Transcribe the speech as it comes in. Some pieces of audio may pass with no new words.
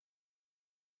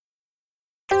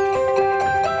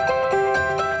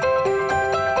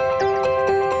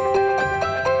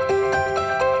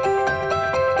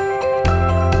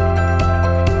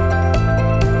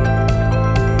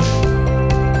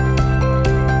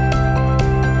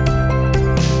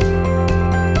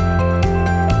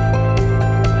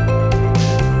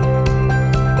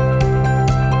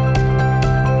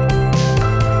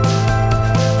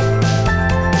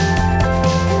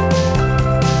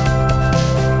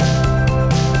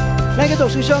咱繼續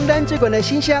思想咱最近嘅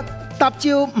信息，踏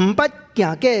照唔捌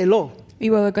行過嘅路。We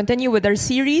will continue with our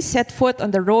series, Set Foot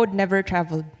on the Road Never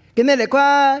Traveled. 今日嚟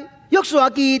看約書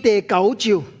亞記第9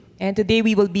章， And today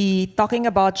we will be talking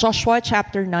about Joshua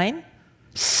chapter 9,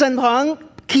 慎防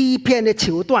欺騙嘅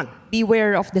手段。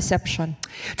 Beware of Deception.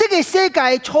 這個世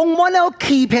界充滿了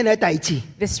欺騙嘅代志。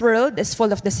 This world is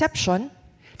full of deception.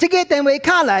 這個電話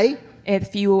卡嚟，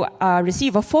 If you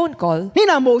receive a phone call, 你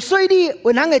若冇水利，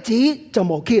銀行嘅錢就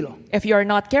冇去咯。 if you are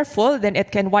not careful, then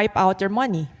it can wipe out your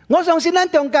money. 我相信咱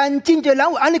中間真多人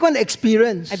有安尼款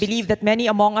experience， I believe that many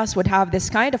among us would have this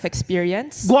kind of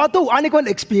experience. 我都有安尼款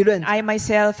experience。 I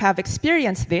myself have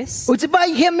experienced this. 有一擺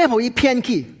險咩互伊騙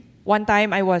去， One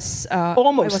time I was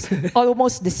Almost.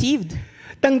 almost deceived.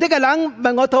 當這個人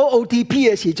問我討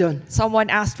OTP 嘅時陣， Someone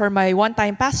asked for my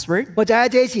one-time password, 我就係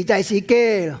這實在是假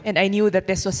咯， and I knew that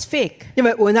this was fake 因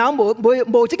為銀行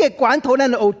冇這個管討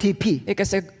咱嘅 OTP。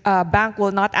 because a bank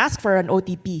will not ask for an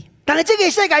OTP. 但係這個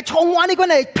世界充滿呢款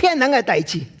係騙人嘅代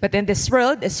志。 But in this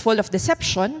world is full of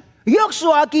deception. 約書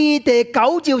亞記第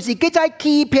9章是記載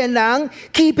欺騙人、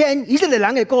欺騙以色列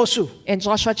人嘅故事。 In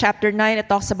Joshua chapter 9, it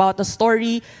talks about the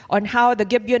story on how the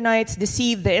Gibeonites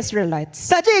deceived the Israelites.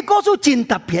 但係這個故事真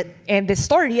特別， And this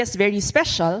story is very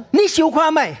special. 你想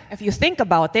看咪？ If you think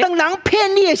about it, 當人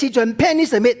騙你嘅時陣，騙你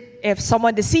什麼？ if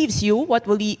someone deceives you, what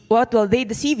will they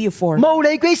deceive you for? 冇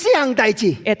離過四項代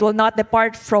志， It will not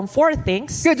depart from four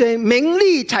things: 叫做名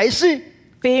利財勢。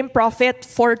 fame, profit,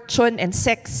 fortune, and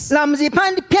sex. 若唔是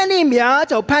騙你名，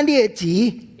就騙你嘅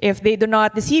錢， If they do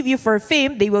not deceive you for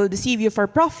fame, they will deceive you for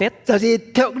profit, 就是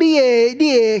奪你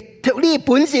嘅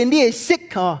本性、你嘅色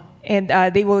嗬。 and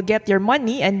they will get your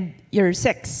money and your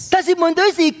sex. 但是問題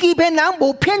是欺騙人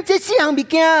冇騙這四項物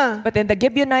件， But then the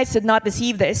Gibeonites did not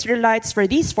deceive the Israelites for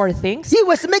these four things. 你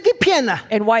為什麼去騙啊？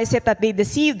 And why is it that they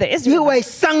deceived the 因 Israelites? 為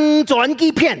生存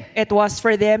去騙， It was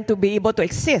for them to be able to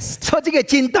exist. 所以這個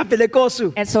真特別嘅故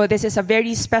事。 And so this is a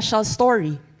very special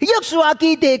story. 約書亞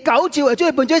記第9章係將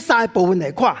佢分咗3部分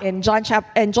嚟看，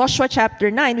 In Joshua chapter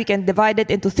 9, we can divide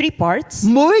it into 3 parts.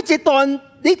 每一段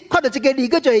你看到這個字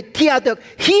叫做聽到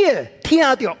hear 聽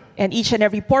到。 And each and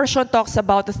every portion talks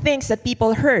about the things that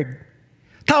people heard.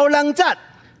 頭兩節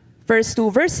First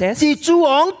 2 verses 是主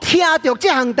王聽到這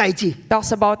項代志，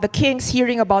 talks about the kings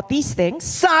hearing about these things.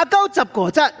 3到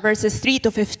10節 Verses 3 to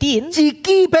 15, 是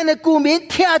欺騙嘅居民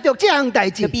聽到這項代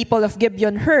志， the people of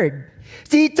Gibeon heard.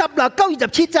 是16到27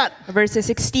節 Verses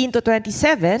 16 to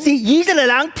 27, 是以色列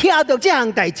人聽到這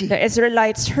項代志。 the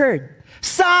Israelites heard.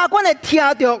 三關係聽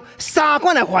到，三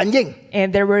關係反應。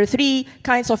 And there were 3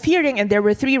 kinds of hearing, and there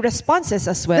were 3 responses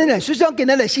as 你 well. 嚟思想今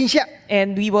日嘅信息，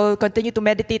 And we will continue to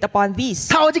meditate upon these.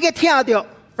 頭一個聽到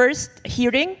First,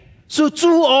 hearing, 是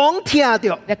主王聽到。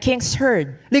 the kings heard.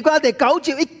 你講第9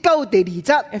章1到第2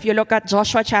節。 If you look at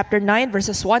Joshua chapter 9,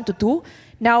 verses 1 to 2,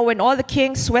 now when all the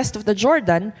kings west of the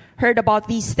Jordan heard about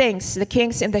these things, the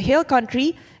kings in the hill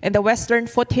country and the western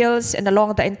foothills and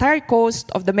along the entire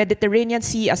coast of the Mediterranean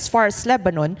Sea as far as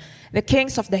Lebanon, the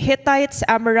kings of the Hittites,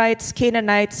 Amorites,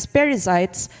 Canaanites,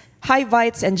 Perizzites,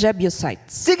 Hivites, and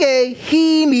Jebusites. 這個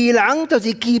希米人就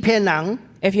是欺騙人，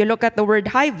 If you look at the word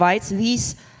Hivites,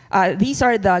 these are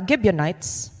the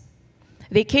Gibeonites.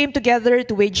 They came together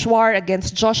to wage war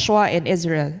against Joshua and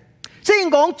Israel. 即係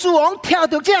講主王聽到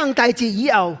這項代志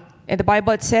以後， In the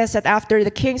Bible, it says that after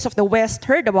the kings of the west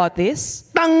heard about this,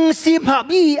 同心合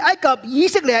意埃及以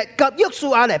色列及約書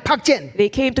亞嚟拍戰。 they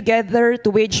came together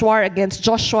to wage war against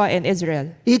Joshua and Israel.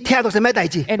 你聽到什麼代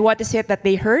志？ And what is it that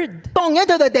they heard? 當然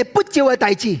睇到第8章嘅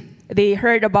代志， They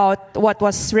heard about what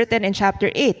was written in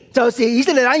chapter 8. 就是以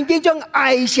色列人已經將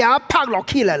艾城拍落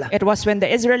去嚟啦。 It was when the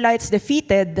Israelites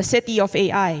defeated the city of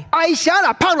Ai. 艾城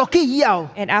嗱拍落去以後，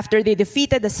 And after they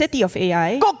defeated the city of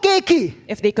Ai, 國家去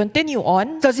if they continue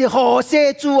on, 就是河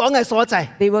西主王嘅所在。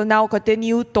 they will now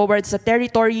continue towards the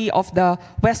territory of the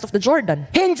west of the Jordan.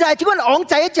 現在這個王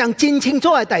仔一講真清楚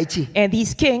嘅代志， And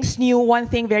these kings knew one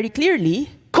thing very clearly,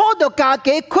 靠到家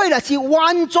己佢啦是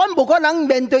完全冇可能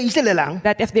面對以色列人。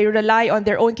 that if they rely on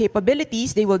their own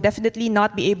capabilities, they will definitely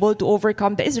not be able to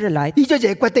overcome the Israelites. 呢咗就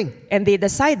係決定， And they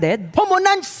decided 好冇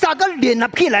咱三個聯合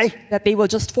起嚟， that they will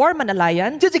just form an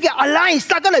alliance 即係叫 alliance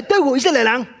三個嚟對付以色列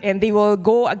人。 and they will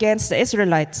go against the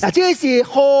Israelites. 嗱，這是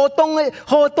河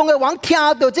東嘅王聽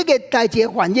到這個代志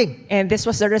嘅反應， And this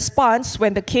was the response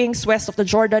when the kings west of the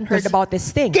Jordan heard about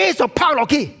this thing. 繼續拍落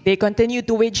去， They continued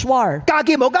to wage war. 家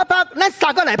己冇得拍，咱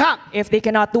三個嚟拍。 If they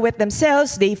cannot do it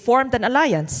themselves, they formed an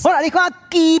alliance. 好啦，你看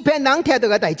欺騙人聽到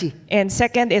嘅代志。And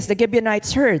second is the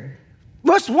Gibeonites heard.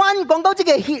 Verse 1講到這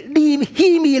個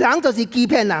希米人就是欺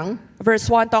騙人。Verse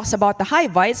 1 talks about the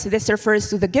Hivites. This refers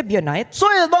to the Gibeonites. 所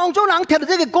以當中人聽到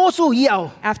呢個故事以後，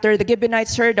 After the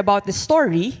Gibeonites heard about the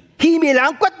story, 希面人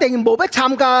決定冇必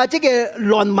參加呢個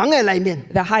聯盟嘅裡面，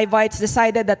 the Hivites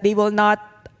decided that they will not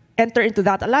enter into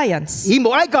that alliance. 而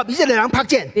冇埃及以色列人拍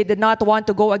戰， They did not want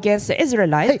to go against the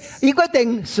Israelites. 而決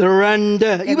定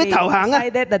surrender， And 要 they 投降啊！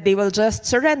 decided that they will just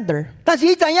surrender. 但是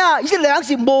呢陣呀，以色列人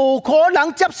是冇可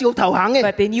能接受投降嘅，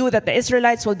 But they knew that the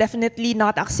Israelites will definitely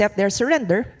not accept their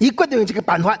surrender. 而決定用一個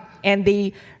辦法， And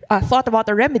they thought about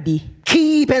a remedy.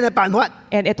 欺騙嘅辦法，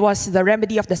 And it was the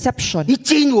remedy of deception. 而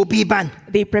戰乎備辦。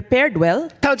 They prepared well.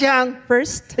 頭先，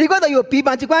 First, 你嗰度要備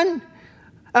辦一關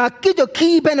叫做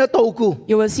欺騙嘅道具。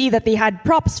 you will see that they had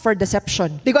props for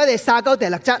deception. 你嗰度39第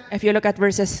6節。 If you look at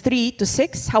verses 3 to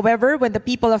 6, however, when the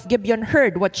people of Gibeon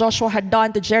heard what Joshua had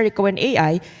done to Jericho and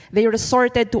Ai, they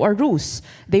resorted to a ruse.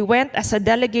 They went as a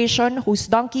delegation whose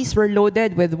donkeys were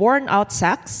loaded with worn-out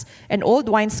sacks and old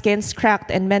wineskins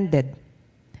cracked and mended.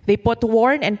 They put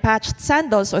worn and patched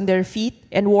sandals on their feet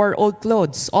and wore old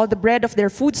clothes. All the bread of their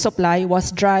food supply was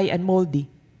dry and moldy.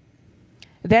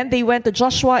 Then they went to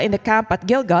Joshua in the camp at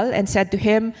Gilgal and said to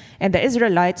him and the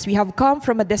Israelites, "We have come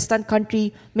from a distant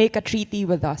country. Make a treaty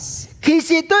with us." 其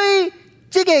實對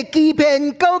這個欺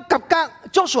騙到及格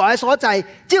作出嘅所在，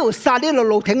只有3日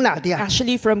路程那啲啊。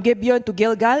 Actually, from Gibeon to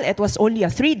Gilgal, it was only a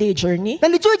 3-day journey.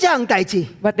 但你做這樣大事，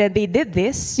 But then they did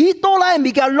this. 以多拉嘅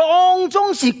物件，囊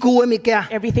中是舊嘅物件，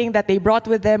 Everything that they brought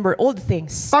with them were old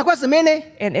things. 包括係咩呢？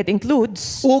 And it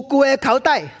includes 有舊嘅口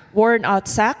袋， worn out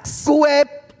sacks, 舊嘅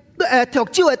卓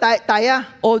椒嘅袋啊，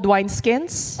 old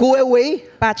wineskins, 舊嘅位，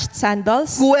 patched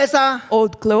sandals, 舊嘅衫，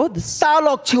 old clothes, 打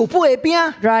落潮杯嘅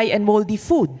邊， dry and moldy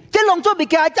food. 即係囊中物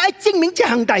件，就係證明這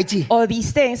項大事。 All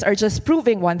these things are just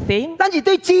proving one thing. 但是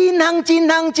對戰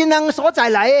行所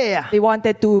在嚟嘅啊， They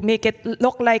wanted to make it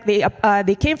look like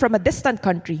they came from a distant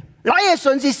country. 嚟嘅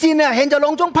順是先啊，現在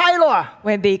囊中派咯啊。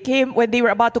When they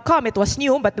were about to come, it was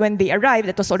new, but when they arrived,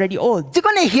 it was already old. 即個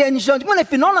你現象，即個你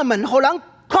phenomenon，可能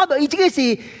看到伊這個是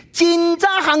戰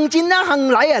行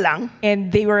嚟嘅人，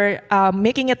 And they were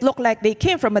making it look like they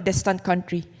came from a distant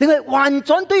country. 另外完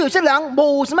全對有些人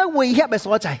冇什麼威脅嘅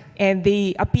所在， And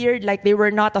they appeared like they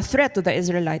were not a threat to the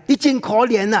Israelites. 你真可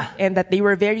憐啊！ And that they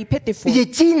were very 而 pitiful. 且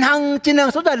戰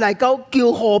行所在嚟到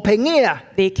叫和平嘅啊，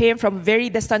 They came from a very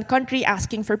distant country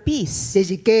asking for peace. 這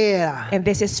是假啊！ And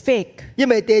this is fake. 因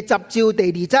為第10章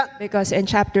第2節， Because in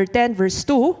chapter 10, verse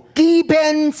 2, 欺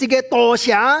騙是嘅盜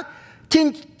蛇，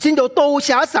稱做盜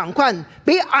蛇上款，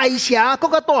比矮蛇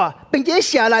更加多，並且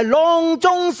蛇嚟囊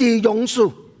中是勇士。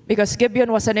 because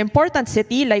Gibeon was an important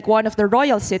city, like one of the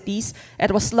royal cities, it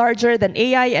was larger than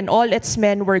Ai, and all its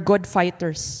men were good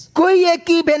fighters. 佢嘅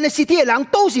欺騙嘅實體嘅人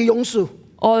都是勇士，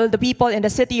 All the people in the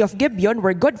city of Gibeon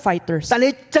were good fighters, 但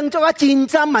係正作嘅戰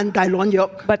爭問題軟弱，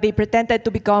 but they pretended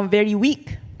to become very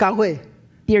weak. 教會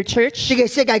Dear church, 這個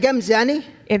世界咁唔是安尼，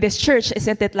 in this church,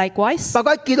 isn't it likewise? 包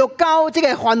括基督教這個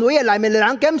範圍嘅裡面嘅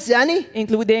人咁唔是安尼，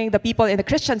 Including the people in the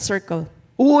Christian circle.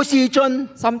 有時陣，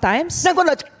 Sometimes, 咱講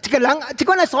到一個人，一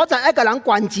個人所在一個人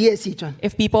關子嘅時陣，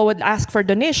 if people would ask for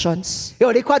donations, 因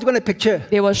為你看這個 picture，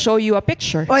 they will show you a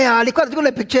picture. 哎呀，你看這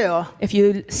個 picture 哦， If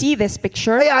you see this 哎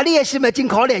picture, 呀，你嘅心咪真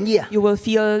可憐伊啊！ you will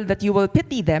feel that you will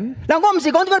pity them. 嗱，我唔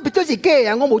是講這個 picture 是假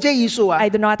啊，我冇這個意思啊。 I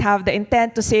do not have the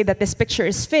intent to say that this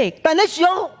picture is fake, 但你想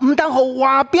唔當好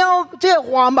外表，即係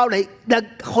外貌嚟，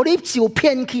好你受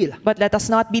騙去啦。 but let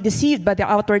us not be deceived by the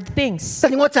outward things.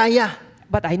 但係我知啊，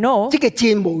 But I know 這個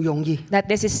真冇容易。 that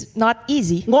this is not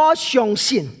easy, 我相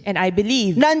信， and I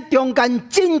believe 咱中間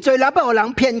真濟人俾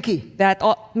人騙去， that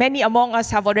many among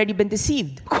us have already been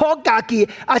deceived. 我家己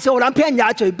也是有人騙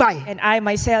也最弊。 And I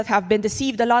myself have been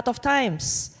deceived a lot of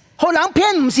times. 有人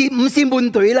騙唔是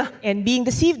問題啦， And being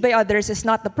deceived by others is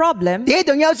not the problem. 第一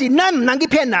重要是咱唔能去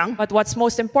騙人。 But what's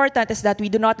most important is that we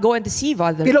do not go and deceive 基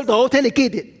others. 督徒聽你記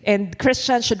住， And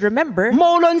Christians should remember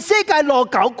無論世界攞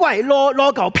搞怪，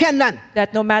攞搞騙人， that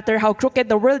no matter how crooked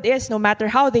the world is, no matter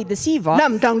how they deceive us,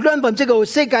 咱唔當亂揾這個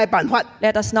世界辦法，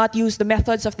 let us not use the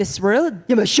methods of this world,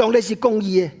 因為上帝是公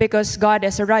義嘅。 because God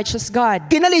is a righteous God.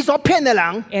 見到你所騙嘅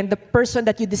人， And the person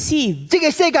that you deceive, 這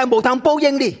個世界無通報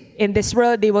應你。 in this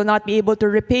world, they will not be able to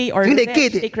repay or Hindi revenge,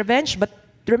 kid. take revenge. But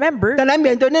remember 但係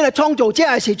面對呢個創造者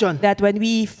嘅時陣， that when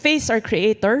we face our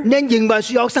Creator, 你認為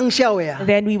是有生效嘅啊。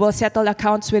 then we will settle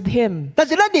accounts with Him. 但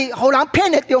是咱哋好人騙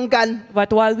嘅中間， But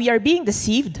while we are being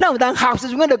deceived, 咱有當學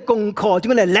習種嘅功課，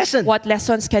種嘅 lesson。 what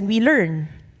lessons can we learn?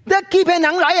 你欺騙人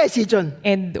來嘅時陣，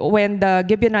 And when the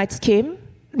Gibeonites came,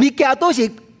 物件都是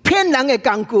騙人嘅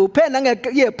工具，騙人嘅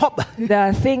嘢 pop。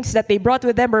 the things that they brought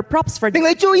with them were props for 另 them.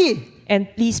 外注意， And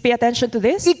please pay attention to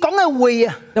this. 佢講嘅會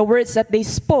啊， The words that they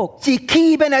spoke 是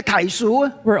欺騙嘅提數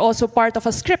啊。 were also part of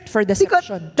a script for 呢個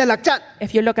deception. 第六節，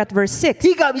 If you look at verse 6,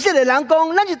 呢個以色列人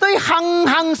講，咱是對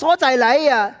行所在嚟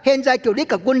啊，現在叫你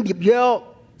甲阮立約。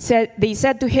 they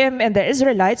said to him and the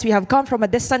Israelites, "We have come from a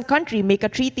distant country, make a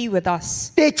treaty with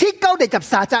us." 第7到第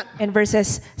13節， And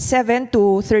verses 7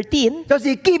 to 13, 就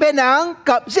是欺騙人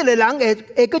及以色列人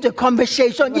嘅叫做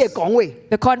conversation 呢個講話，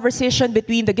 the conversation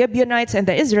between the Gibeonites and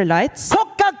the Israelites. 確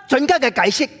實準確嘅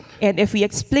解釋 And if we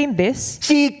explain this,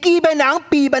 是欺騙人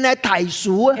避免嘅提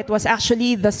數啊， it was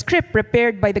actually the script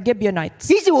prepared by the Gibeonites.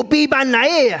 只是有避免嚟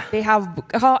嘅啊。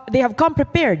 They have come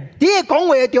prepared. 呢個講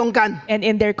話嘅中間， And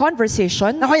in their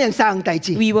conversation, 那可能三大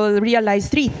字， we will realize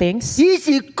three things. 只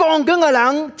是剛強嘅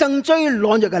人爭追軟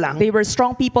弱嘅人， They were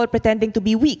strong people pretending to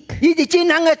be weak. 以是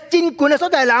戰行嘅戰權嘅所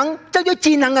在人爭追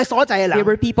戰行嘅所在嘅 There 人，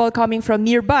 were people coming from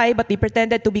nearby, but they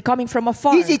pretended to be coming from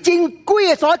afar. 以是戰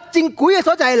貴嘅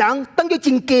所在嘅人爭追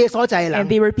戰貴嘅所在嘅 And 人。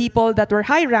 they were people that were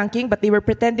high ranking, but they were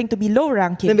pretending to be low Let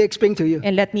ranking. me explain to you。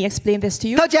 And let me explain this to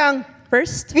you. 頭先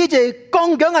First, 呢是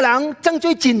剛強嘅人爭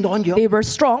追戰軟弱， they were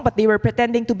strong, but they were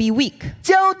pretending to be weak.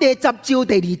 照第10照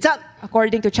第2節，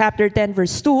 According to chapter 10,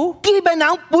 verse 2, 基本人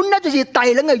本來就是大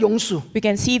領嘅勇士。 we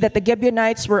can see that the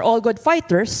Gibeonites were all good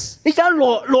fighters. 你知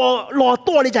羅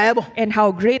多你知冇？ And how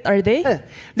great are they?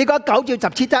 你講9照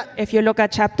17節， If you look at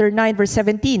chapter 9, verse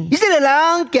 17, 以色列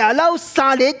人行了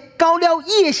3日，到了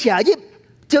夜下日，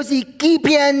就是基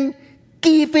遍、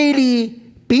基非利、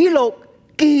比錄、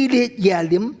基列耶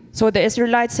琳。 so the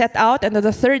Israelites set out, and on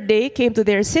the third day came to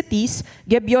their cities,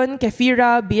 Gibeon,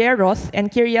 Kephirah, Beeroth,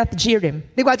 and Kiriath Jearim.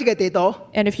 你話這個地圖，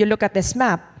 And if you look at this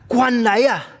map, 原來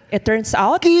啊， it turns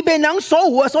out 基遍人所有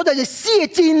嘅所在是4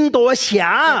戰大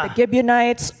城， the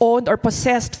Gibeonites owned or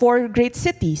possessed 4 great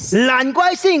cities. 難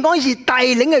怪聖經講是大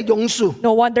領嘅勇士， No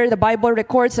wonder the Bible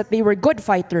records that they were good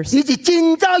fighters. 以是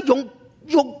戰爭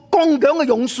剛強嘅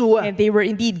勇士啊！ And they were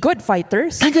indeed good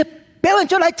fighters, 但係表現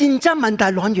出嚟戰爭問題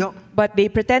軟弱， but they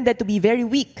pretended to be very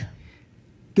weak.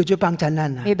 叫做幫襯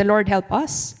咱啊！ May the Lord help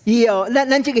us. 以後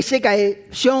咱這個世界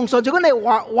上所做嗰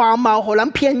啲外貌，互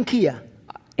人騙去啊！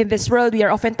 In this world, we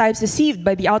are oftentimes deceived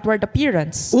by the outward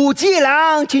appearance. 有錢嘅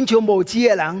人親像無錢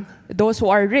嘅人， Those who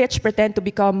are rich pretend to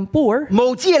become poor,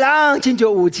 無錢嘅人親像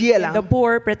有錢嘅 and the 人，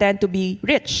 poor pretend to be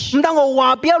rich. 唔等我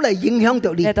外表嚟影響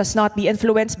到你。 Let us not be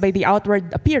influenced by the outward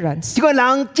appearance. 這個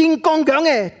人真剛強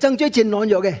嘅，爭取真軟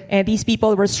弱嘅， And these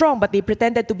people were strong, but they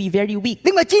pretended to be very weak.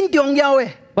 另外真重要嘅，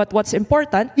 But what's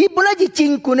important 伊本來是戰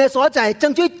權嘅所在，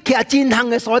爭取其實戰行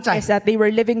嘅所在， is that they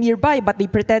were living nearby, but they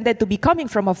pretended to be coming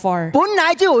from afar. 本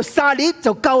來只有3日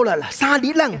就夠啦，3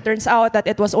日啦。 Turns out that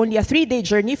it was only a 3-day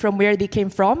journey from where they came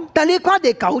from. 但你看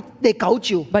第九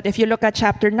照， But if you look at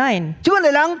chapter 9, 這個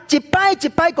人一擺一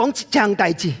擺講一項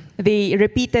代志， they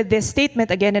repeated this statement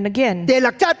again and again. 第6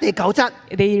節、第9節，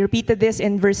 They repeated this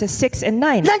in verses 6 and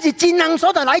 9, 咱是戰行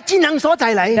所在來，戰行所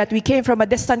在嚟。 that we came from a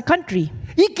distant country.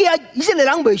 伊叫以色列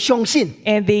人未相信，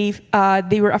 And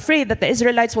they were afraid that the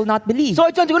Israelites will not believe. 所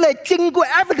以將這個證據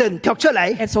evidence 踢出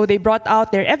嚟。 And so they brought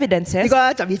out their 呢 evidences. 個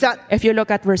12節， If you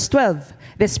look at verse 12,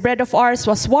 this bread of ours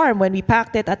was warm when we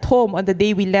packed it at home on the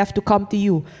day we left to come to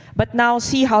you. But now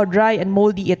see how dry and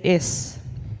moldy it is.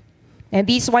 And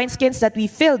these wineskins that we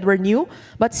filled were new,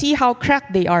 but see how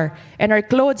cracked they are. And our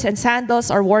clothes and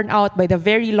sandals are worn out by the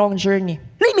very long journey.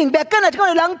 你明白今日這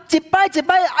個人一擺一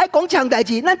擺愛講長代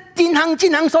志，咱戰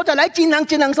行所在來，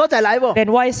戰行所在來喎。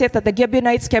 Then why is it that the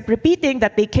Gibeonites kept repeating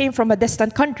that they came from a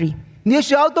distant country? 你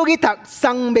需要到去讀《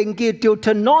生命記》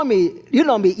Deuteronomy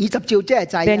 20照，即係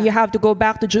知 Then you 啊。 have to go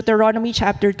back to Deuteronomy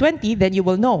chapter 20, then you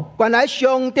will know. 原來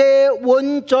上帝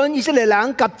允准以色列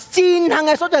人及戰行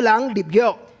嘅所在人立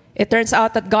約。 It turns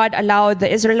out that God allowed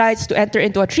the Israelites to enter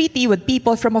into a treaty with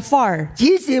people from afar,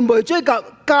 只是未追及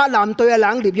迦南地嘅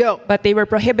人立約， but they were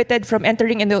prohibited from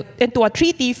entering into a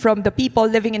treaty from the people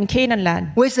living in Canaan land.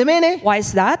 為什麼呢？ Why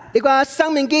is that? 你話《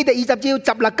生命記》第20照16、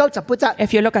18節，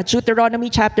 If you look at Deuteronomy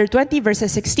chapter 20,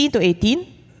 verses 16 to 18,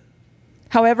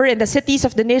 however, in the cities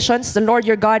of the nations the Lord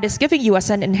your God is giving you as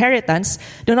an inheritance,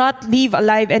 do not leave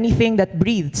alive anything that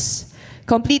breathes.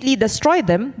 Completely destroy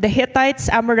them, the Hittites,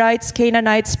 Amorites,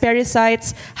 Canaanites,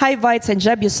 Perizzites, Hivites, and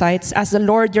Jebusites, as the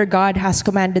Lord your God has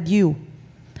commanded you.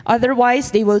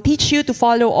 Otherwise, they will teach you to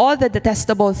follow all the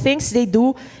detestable things they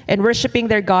do and worshiping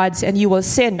their gods, and you will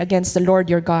sin against the Lord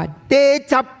your God. 第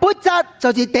18節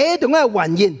就是第一種嘅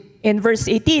原因。 In verse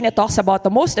 18, it talks about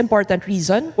the most important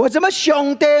reason. 為什麼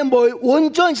上帝未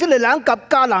允准以色列人及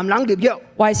迦南人立約？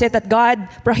 Why is it that God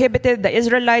prohibited the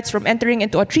Israelites from entering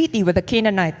into a treaty with the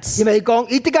Canaanites? 因為講，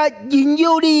伊啲個引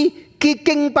誘你去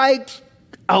敬拜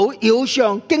偶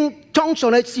像、敬創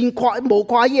上嚟善跨無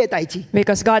跨越嘅代志。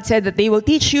 Because God said that they will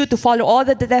teach you to follow all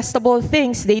the detestable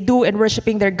things they do in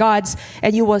worshiping their gods,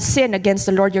 and you will sin against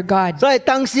the Lord your God. 所以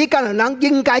當時迦南人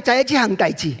應該知一這項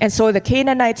代志， And so the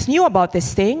Canaanites knew about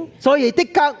this thing, 所以的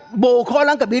確無可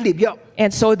能及佢立約，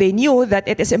 and so they knew that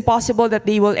it is impossible that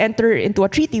they will enter into a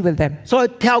treaty with them. 所以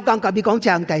跳講及佢講這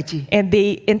項代志。 And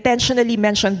they intentionally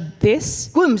mentioned this,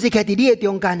 佢唔是企喺呢個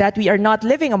中間， that we are not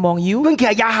living among you, 佢企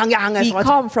喺一項嘅 we 所在。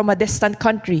 come from a distant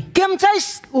country. 兼且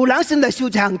有人先嚟受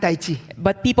這項代志，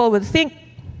 But people would think,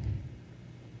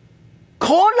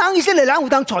 可能以色列人有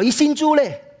當財先知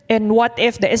咧。 and what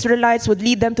if the Israelites would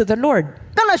lead them to the Lord?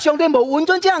 但係上帝冇允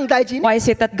准這項代志， Why is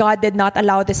it that God did not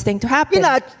allow this thing to 因 happen?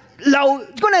 為留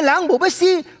嗰啲人冇乜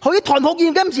事，可以傳福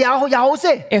音咁時候又好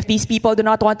些。 If these people do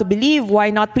not want to believe,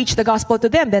 why not preach the gospel to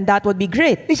them? Then that would be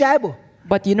great. 你知冇？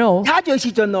 But you know, 睇住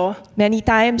時陣咯， many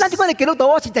times 嗱，我哋見到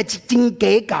到實在真假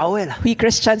搞嘅啦。 we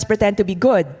Christians pretend to be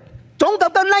good. 總覺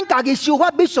得咱家己想法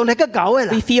比上帝更搞嘅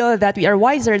啦 We。feel that we are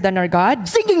wiser than our God.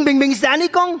 聖經明明寫你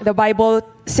講， The Bible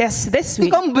says this way. Di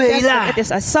ko It mbela. says that it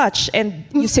is as such, and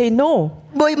you say no.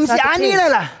 唔 It's 是 not 安 the 尼 case.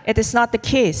 啦。 It is not the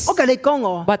case. 我跟你講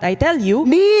哦， But I tell you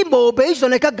你冇比上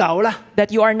帝更搞啦。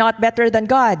 that you are not better than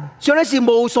God. 上帝是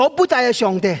無所不在嘅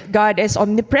上帝， God is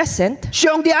omnipresent,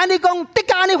 上帝安尼講，的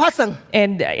確安尼發生。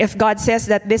 and if God says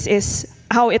that this is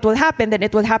how it will happen, then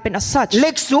it will happen as such.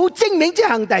 歷史證明這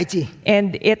項代志。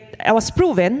 And it was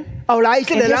proven 後來以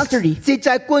色列人 In history. 實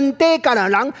在官地迦南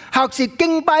人學習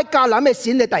敬拜迦南嘅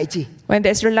神嘅代志。 when the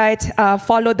Israelites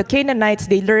followed the Canaanites,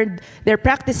 they learned their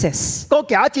practices. 個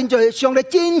假真在上帝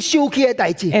真受氣嘅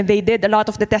代志， And they did a lot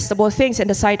of detestable things in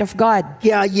the sight of God.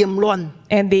 嘅淫亂、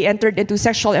 And they entered into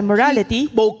sexual immorality,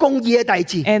 無公義嘅代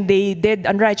志。 and they did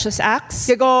unrighteous acts.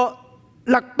 結果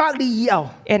600年以後，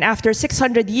 And after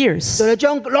 600 years, 就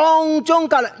將囊中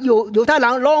猶太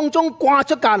人囊中趕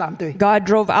出迦南地。 God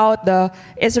drove out the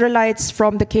Israelites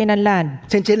from the Canaan land.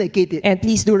 請你記得， And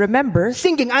please do remember,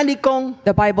 聖經按你講，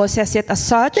 the Bible says it as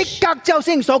的 such. 確照聖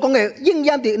經所講嘅應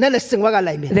驗喺咱嘅生活嘅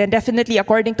裏面。 Then definitely,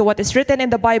 according to what is written in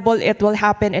the Bible, it will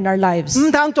happen in our lives.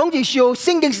 唔通總是說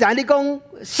聖經是按你講，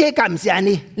世界唔是按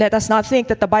你。 Let us not think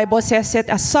that the Bible says it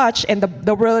as such, and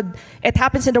the world, it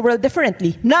happens in the world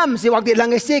differently. 咱唔是活喺咱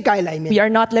嘅世界裏面， We are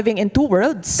not living in two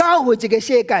worlds. 教會一個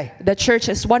世界， The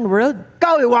church is one world,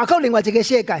 教會外口另外一個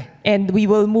世界。 and we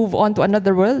will move on to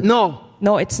another world. No，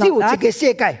 No, it's 只有 not 一個 that, 世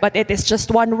界， but it is just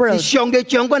one 是 world. 上帝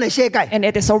掌管嘅世界。 And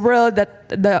it is a world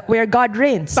where God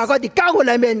reigns. 包括喺教會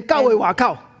裏面，教會外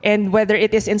口。 And whether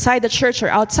it is inside the church or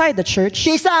outside the church.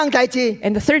 第三個代志，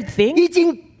 And the third thing, 以前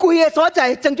貴嘅所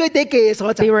在，正最低嘅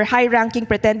所在 they。were high ranking,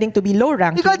 pretending to be low 呢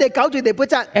ranking. 個第9節第8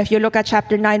節， If you look at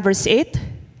chapter 9, verse 8,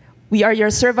 we are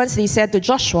your servants, they said to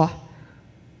Joshua.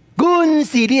 官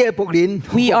是你嘅僕人。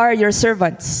 We are your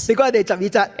servants. 呢個第12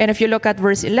節， And if you look at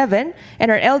verse 11,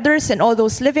 and our elders and all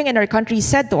those living in our country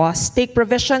said to us, take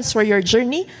provisions for your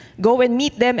journey, go and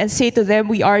meet them and say to them,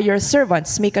 we are your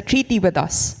servants, make a treaty with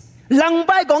us. 兩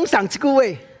擺講上一句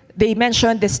話， They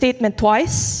mentioned this statement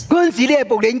twice. 官是你嘅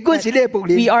僕人，官是你嘅僕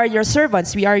人。 We are your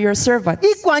servants, we are your servants. 呢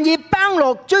關於幫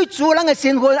落最主人嘅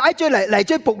身份，愛追嚟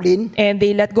追僕人。 And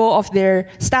they let go of their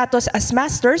status as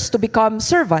masters to become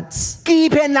servants. 欺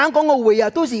騙人講嘅話啊，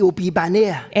都是有備辦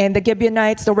嘅啊。 And the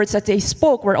Gibeonites, the words that they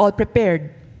spoke were all prepared.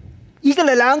 以色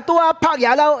列人都啊拍也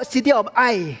撈 City of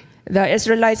Ai， The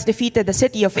Israelites defeated the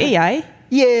city of Ai,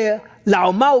 耶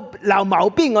老毛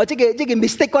病哦，這個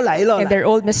mistake 過嚟咯 and。their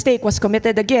old mistake was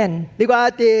committed again. 你話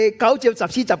第9節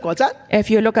14節嗰節，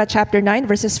 If you look at chapter 9,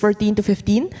 verses 14 to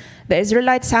 15, the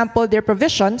Israelites sampled their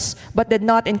provisions, but did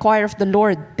not inquire of the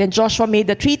Lord. Then Joshua made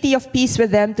a treaty of peace with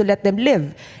them to let them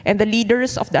live, and the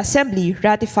leaders of the assembly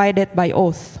ratified it by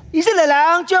oath. 以色列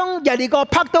人將耶利哥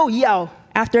拍到以後，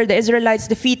 After the Israelites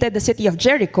defeated the city of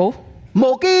Jericho,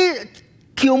 無記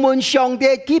求問上帝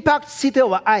擊拍 City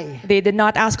of Ai， they did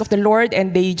not ask of the Lord,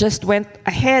 and they just went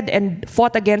ahead and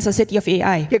fought against the city of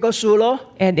Ai. 結果輸咯。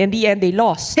 And in the end, they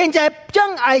lost. 現在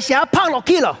將艾城拍落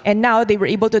去咯， And now they were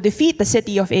able to defeat the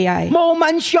city of Ai. 無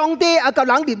問上帝啊個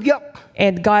人立約，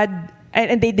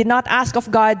 And they did not ask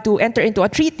of God to enter into a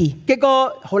treaty. 結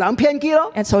果好人騙去咯。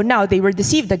 And so now they were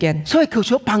deceived again. 所以求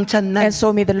主幫襯咱 And，so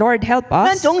may the Lord help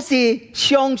咱 us. 總是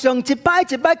常常一擺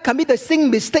commit the same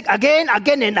mistake again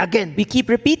and again。 We keep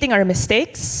repeating our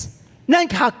mistakes, 咱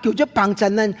求主幫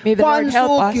襯咱， May the Lord 關 help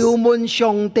注 us. 求問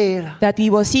上帝啦， that we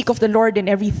will seek of the Lord in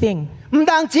everything. 唔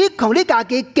單止從你家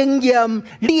己經驗、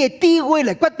你嘅智慧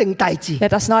嚟決定大事，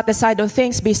 Let us not decide on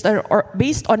things based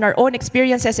on our own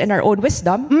experiences and our own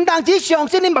wisdom. 唔單止相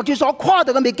信你目睭所看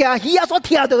到嘅物件，耳仔所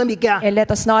聽到嘅物件， And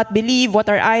let us not believe what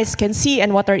our eyes can see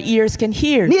and what our ears can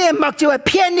hear. 你嘅目睭係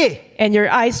騙你， And your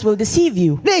eyes will deceive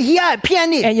you. 你嘅耳仔係騙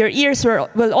你。 And your ears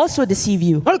will also deceive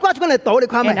you. 我哋掛住嚟倒，你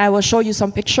看 And 咪？ I will show you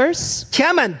some pictures. 請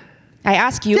問， I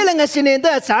ask 呢 you, 兩個線呢都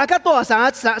係啥吉多啊？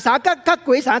啥吉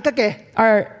鬼啥吉嘅？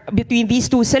 are between these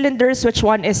two cylinders, which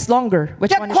one is longer? 一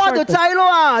Which one is 看就 shorter? 知咯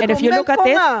啊！ And if you look at 仲唔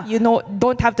使講啊 it, you know,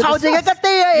 don't have to 頭前嘅 discuss. 吉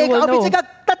低啊， You will 後邊 know. 即刻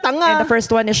得等 And 啊 the！first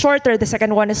one is shorter, the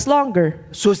second one is longer.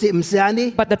 事實唔是啊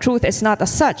呢？ But the truth is not as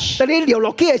such. 但你撩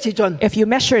落機嘅時陣， If you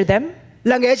measure them,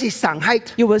 兩個是上height，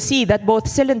 you will see that both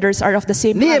cylinders are of the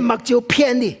same 你嘅 height. 目睭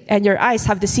騙你。 And your eyes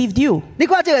have deceived you. 你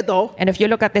看這個圖， And if you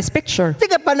look at this picture, 這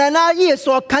個 banana 呢個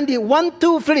所看到 one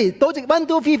two three，到這 one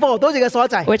two three four，到這個所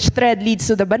在， which thread leads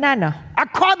to the banana? 啊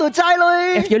看到知咯。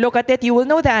 If you look at it, you will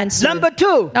know the answer. Number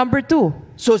two， Number 2.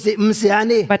 事實唔是啊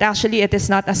呢？ But actually, it is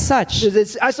not as such. 事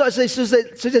實啊，事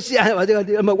實是啊，或者唔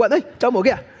係屈，走冇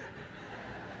嘅，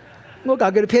我教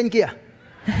佢哋偏機啊。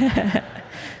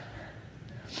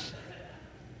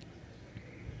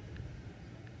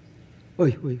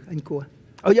喂，安哥啊，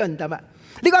有人答啊，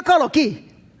你個靠落機，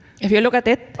 If you look at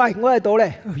it, 喂，我喺度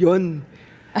咧，有人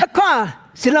一看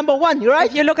是 number one，right？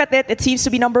 if you look at it, it seems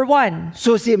to be number 1. 事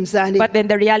實唔是啊呢， But then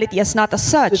the reality is not as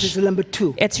事實 such. 是 number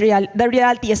two。 The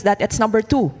reality is that it's number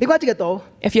 2. 你看這個圖，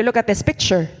 If you look at this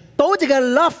picture, 到這個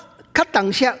love 較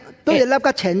淡色，到這個 love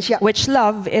較淺色。 which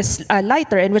love is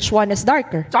lighter and which one is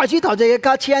darker? 在此頭這個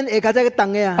較淺，下較這個淡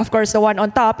嘅啊， Of course, the one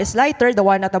on top is lighter, the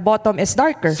one at the bottom is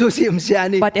darker. 事實唔是啊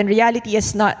呢。 But in reality,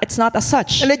 it's not as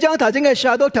such. 你將頭先嘅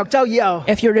shadow 踢走以後，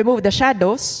 If you remove the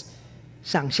shadows,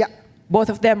 上色， both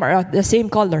of them are of the same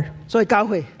color. 所以教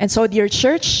會 And so, dear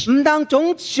church, 唔當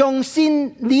總相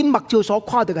信你目睭所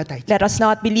看到嘅大事， let us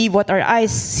not believe what our eyes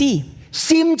see.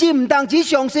 甚至唔單止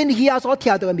相信耳仔所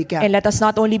聽到嘅物件， And let us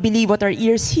not only believe what our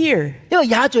ears hear, 因為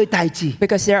也最大事，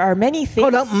 because there are many 可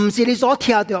things. 能唔是你所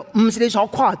聽到，唔是你所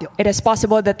看到。 It is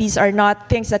possible that these are not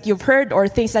things that you've heard or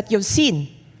things that you've seen.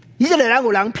 以色列人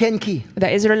有人偏去， The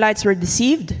Israelites were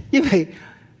deceived 因為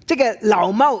即個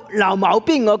老毛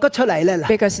病我出嚟咧啦，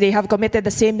 because they have committed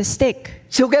the same mistake.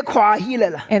 笑嘅歡喜咧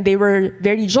啦。 And they were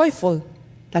very joyful.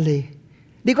 但係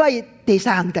你講第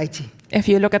三項大事， If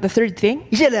you look at the third thing,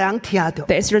 以色列人聽到，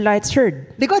 the Israelites heard.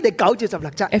 你講第9至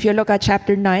16節， If you look at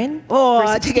chapter 9, 哦，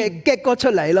 verse 即個 16, 結果出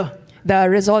嚟咯。 the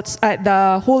results,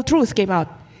 the whole truth came out.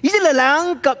 以色列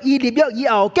人及以立約以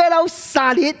後，過了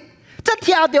3日，即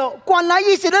聽到原來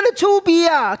以色列嘅儲備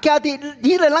啊，企喺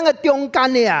以色列人嘅中間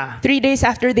嘅啊。 3 days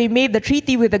after they made the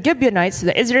treaty with the Gibeonites,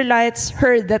 the Israelites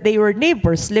heard that they were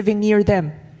neighbors living near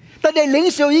them. 但係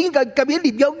領袖已經及以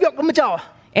立約咁做。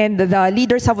 And the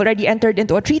leaders have already entered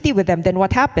into a treaty with them. Then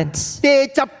what happens? 第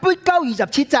18到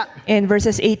27節， In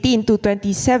verses 18 to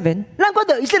 27, 咱嗰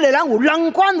度以色列人有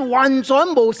兩關完全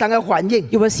無神嘅反應。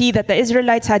 you will see that the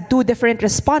Israelites had 2 different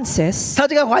responses. 頭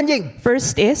一個反應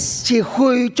First is 是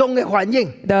會眾嘅反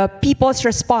應， the people's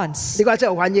response. 你講即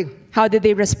係反應。 How did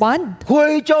they respond?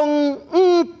 會眾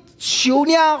少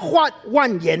年發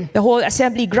怨言， The whole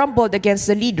assembly grumbled against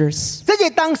the leaders. 即係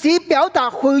當時表達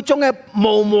會眾嘅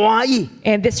無滿意，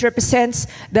 And this represents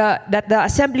that the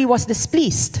assembly was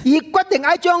displeased. 而決定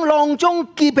要將囊中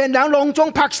欺騙人囊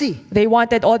中拍死。 They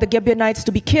wanted all the Gibeonites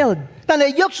to be killed. 但係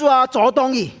約書亞阻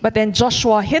擋伊， But then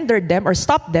Joshua hindered them or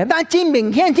stopped them, 但真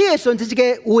明顯呢個順是一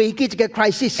個危機，一個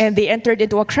crisis。 and they entered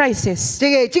into a crisis.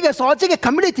 這個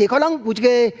community 可能有一個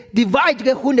divide 一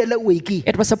個分裂嘅危機，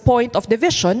 It was a point of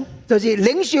division, 就是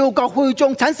領袖及會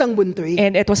眾產生問題。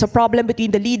 and it was a problem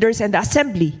between the leaders and the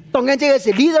assembly. 當然，這個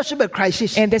是 leadership 嘅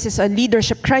crisis。 And this is a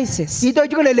leadership crisis. 而對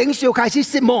呢個領袖開始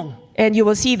失望。 And you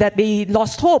will see that they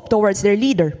lost hope towards their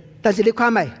leader. 但是你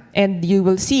看咪， And you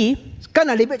will see 今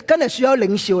日需要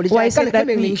領袖，你知 why 今 is 日 it that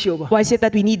聽 we, 明領袖喎？ why is it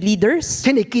that we need leaders?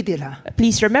 請你記得啦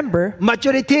Please remember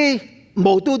 ，majority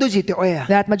無都是對嘅啊。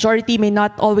that majority may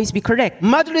not always be correct,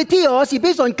 majority 我是必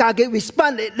須家己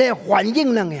respond 嚟反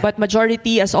應能嘅。 but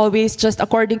majority is always just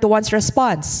according to one's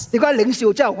response. 你講領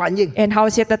袖真係反應， And how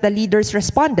is it that the leaders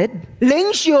responded?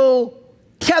 領袖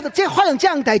聽到即係可能這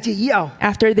樣大事以後，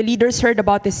 After the leaders heard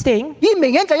about this thing, 伊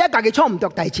明顯就一家己錯唔對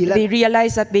大事啦。 they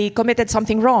realized that they committed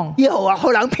something wrong, 以後啊，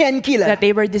可能偏激啦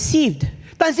that。they were deceived.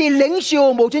 但是領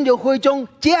袖無尊就會中，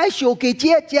只係受記，只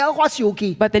係發受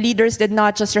記。 But the leaders did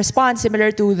not just respond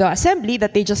similar to the assembly,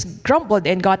 that they just grumbled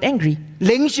and got angry.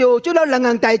 領袖做咗兩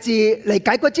樣大事嚟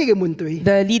解決這個問題，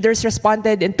 The leaders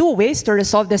responded in 2 ways to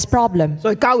resolve this problem.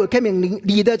 所以教會嘅命令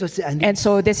leader 就是咁。 And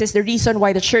so this is the reason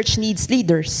why the church needs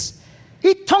leaders. 伊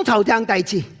創頭樣代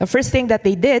志， The first thing that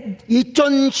they did 伊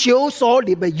遵守所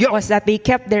立嘅約。 was that they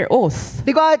kept their oath.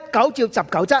 呢個9至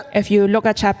19節， If you look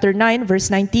at chapter 9, verse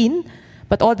 19,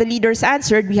 but all the leaders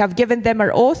answered, we have given them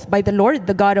our oath by the Lord,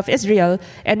 the God of Israel,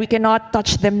 and we cannot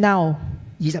touch them now.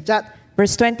 20節，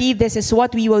 Verse 20, this is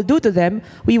what we will do to them.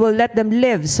 We will let them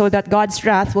live so that God's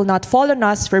wrath will not fall on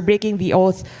us for breaking the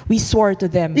oath we swore to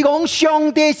them. 你講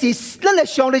上帝是，咱嘅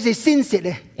上帝是信實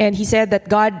嘅。 And he said that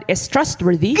God is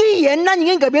trustworthy. 既然咱已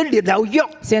經咁樣立了約，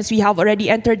 Since we have already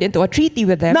entered into a treaty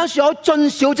with them, 咱需要遵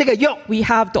守這個約， we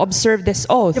have to observe this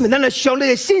oath. 因為咱嘅上帝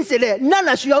係信實嘅，咱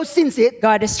係需要信實。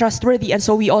 God is trustworthy, and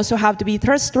so we also have to be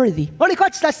trustworthy. 我哋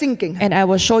看其他聖經， And I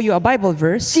will show you a Bible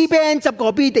verse 詩篇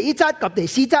19篇第1節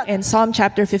及第4節。 in Psalm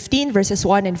chapter 15, verses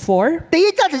 1 and 4. 第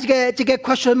1節就一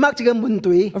個 question mark，一個問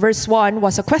題。 Verse 1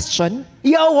 was a question.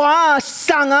 耶和華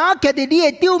神啊，徛在你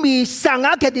嘅頂面，神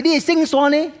啊，徛在你嘅聖山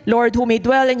呢？ Lord, who may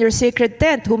dwell in your sacred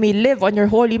tent, who may live on your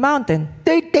holy mountain.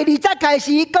 第2節開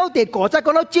始到第5節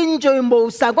講到真罪無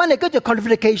神關係，叫做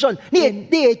qualification。你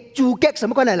係資格什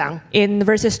麼關係人？ In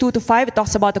verses 2 to 5, it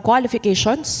talks about the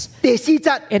qualifications. 第4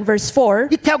節， In verse 4,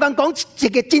 你跳緊講一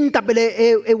個真特別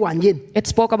嘅原因。 it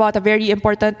spoke about a very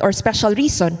important or special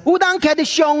reason. 有人徛在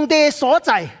上帝所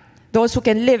在， Those who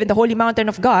can live in the holy mountain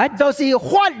of God 就是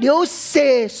發了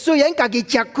誓，雖然自己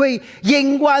吃虧，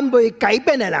永遠未改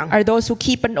變嘅人。 are those who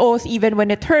keep an oath even when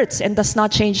it hurts and does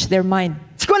not change their mind.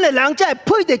 呢個人真係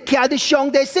配得徛在上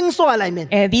帝聖山裏面。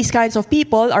 And these kinds of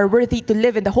people are worthy to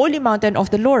live in the holy mountain of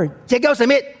the Lord. 這叫什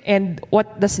麼？ And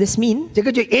what does this mean? 這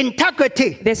叫做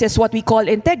integrity。 This is what we call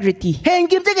integrity. 現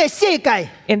今這個世界，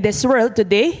 In this world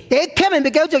today, 第一刻咪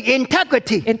叫做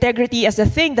integrity。 integrity is the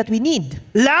thing that we need.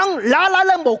 人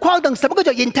冇看到什麼叫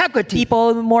做 integrity。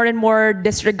 People more and more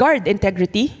disregard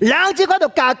integrity. 人只看到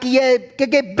自己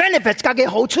嘅 benefits，自己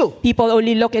好處， People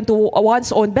only look into one's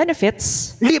own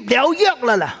benefits 立了約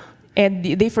啦。 and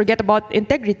they forget about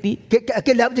integrity.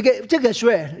 佢立這個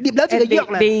swear，立了這個 And 約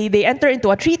啦。 they enter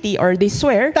into a treaty or they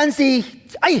swear 但是，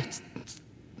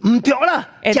唔着啦，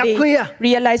 and 吃 they 虧啊，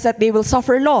 realize that they will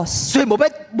suffer loss. 所以冇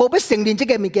必承認這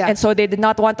個物件。 And so they did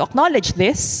not want to acknowledge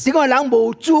this. 這個人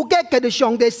冇資格喺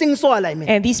上帝聖山裏面。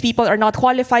 And these people are not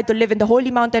qualified to live in the holy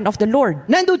mountain of the Lord.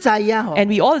 咱都知啊，嗬。 And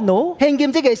we all know 現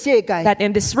今這個世界， that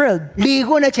in this world, 離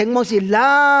婚嘅情況是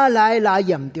拉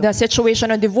嚴重， the situation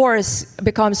of divorce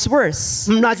becomes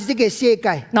worse. 唔單是這個世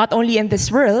界， Not only in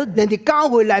this world, 連啲教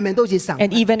會裏面都是神。 and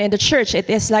even in the church, it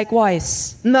is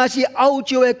likewise. 那是歐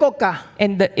洲嘅國家，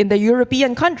 In the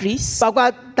European countries, 包括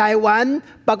台灣、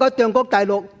包括中國大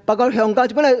陸、包括香港，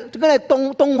這個係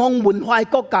東方文化嘅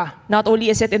國家。 not only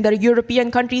is it in the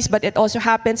European countries, but it also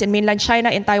happens in mainland China,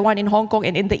 in Taiwan, in Hong Kong,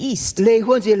 and in the East. 離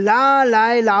婚是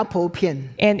拉普遍，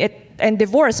 And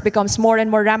divorce becomes more and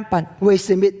more rampant. 為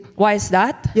什麼？ Why is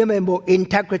that? 因為冇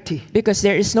integrity， Because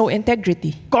there is no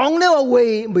integrity. 講呢個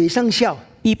話未生效，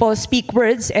 People speak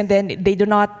words and then they do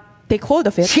not take hold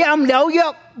of it. 簽了約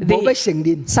冇必承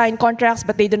認， Sign contracts,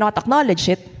 but they do not acknowledge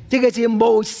it. 這個是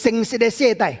冇誠實嘅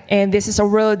世代。 And this is a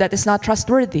world that is not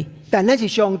trustworthy. 但係是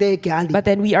上帝嘅兒女， But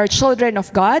then we are children of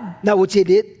God. 那有一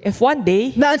日， If one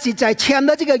day 那是在簽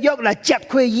咗這個約嚟接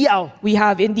佢以後， we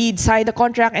have indeed signed a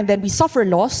contract and then we suffer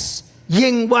loss,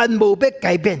 永遠冇必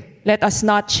改變。 let us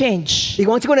not change. 你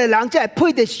講這個人真係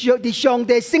配得上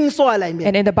帝聖山裏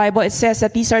面。 And in the Bible it says that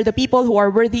these are the people who are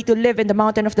worthy to live in the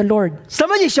mountain of the Lord. 什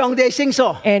麼是上帝聖山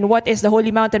And what is the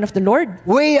holy mountain of the Lord?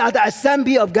 ？We are the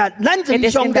assembly of God，咱就 It 是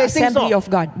is 上 in 帝 the 聖 assembly 山。 of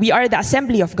God. We are the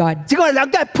assembly of God. 這個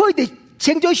人真係配得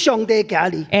稱咗上帝嘅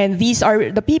兒女， And these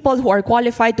are the people who are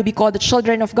qualified to be called the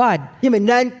children of God. 因為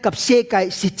咱及世界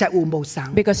實在有無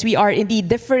相。 Because we are indeed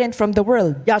different from the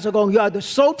world. 耶穌講：You are the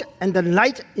salt and the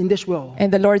light in this world。 And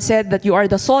the Lord said that you are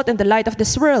the salt and the light of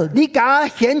this world. 你假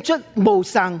顯出無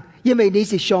相，因為你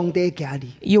是上帝嘅兒女。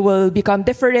 You will become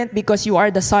different because you are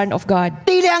the son of God.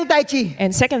 第兩大字，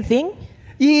 And second thing,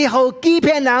 以後欺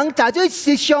騙人，就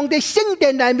係上帝聖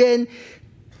殿裏面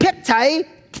劈柴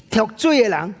踢水嘅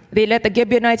人。 they let the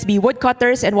Gibeonites be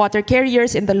woodcutters and water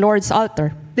carriers in the Lord's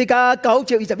altar. 你家9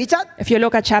至21節。 If you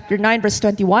look at chapter 9, verse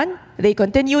 21, they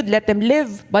continued, let them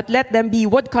live, but let them be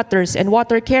woodcutters and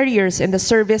water carriers in the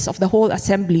service of the whole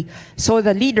assembly. So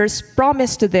the leader's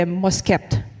promise to them was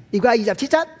kept. 而家27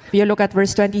節。 If you look at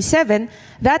verse 27,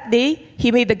 that day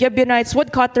he made the Gibeonites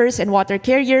woodcutters and water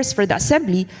carriers for the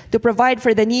assembly to provide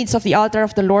for the needs of the altar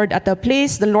of the Lord at the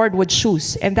place the Lord would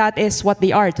choose. And that is what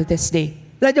they are to this day.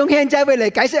 嗱，用現在為嚟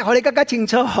解釋，我哋更加清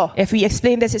楚。 If we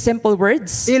explain this in simple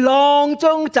words, 而囊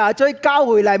中就係在教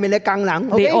會裏面嘅工人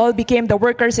they ，OK？ all became the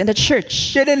workers in the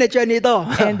church. 即係你將呢度，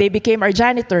 And they became our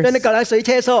將 janitors 你舊嚟水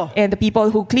車所。 and the people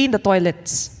who clean the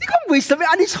toilets. 呢個為什麼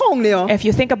安尼創呢？ If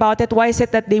you think about it, why is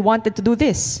it that they wanted to do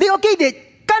this? 你要記得，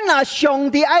今日上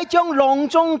帝愛將囊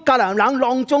中迦南人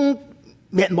囊中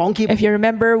滅亡去。 If you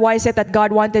remember, why is it that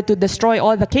God wanted to destroy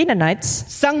all the Canaanites?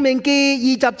 申命記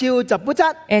20章19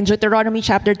節， In Deuteronomy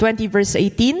chapter 20, verse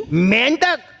 18, 免得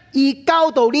以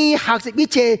教導你學習一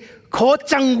切可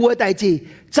憎惡嘅代志，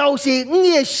就是你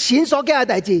嘅先所嘅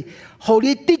代志，好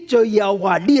你得罪耶和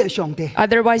華你嘅上帝。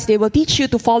 otherwise they will teach you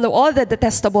to follow all the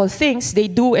detestable things they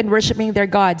do in worshiping their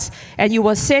gods, and you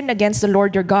will sin against the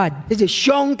Lord your God. 呢就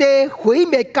上帝毀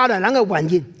滅迦南人嘅原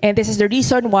因， And this is the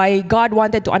reason why God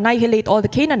wanted to annihilate all the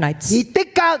Canaanites, 而的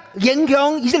確影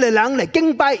響以色列人嚟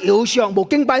敬拜偶像，無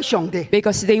敬拜上帝。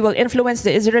 because they will influence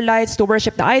the Israelites to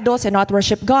worship the idols and not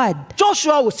worship God.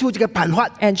 Joshua 有想一個辦法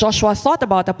And Joshua thought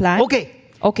about a plan. ，OK，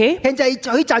 Okay, 現在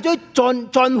佢就咗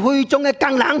全會眾嘅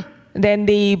工人， then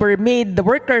they were made the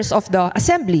workers of the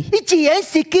assembly. 你自然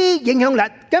失去影響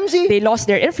力，咁是。 They lost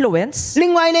their influence,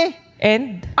 另外呢，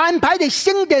 and 安排喺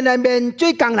聖殿裏面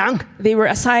做工人， they were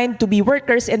assigned to be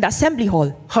workers in the assembly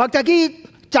hall. 學習去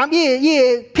做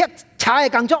劈柴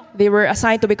嘅工作， They were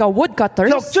assigned to become 落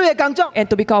woodcutters 水嘅工作。 and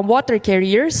to become water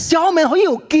carriers. 就後面可以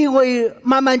有機會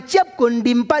慢慢接近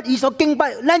明白伊所敬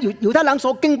拜，咱猶太人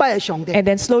所敬拜嘅上帝。 And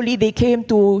then slowly they came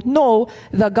to know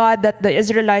the God that the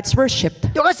Israelites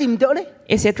worshipped. 有個是唔對呢？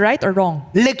 Is it right or wrong?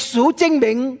 歷史證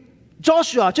明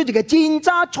，Joshua 做一個真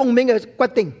正聰明嘅決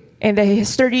定， In the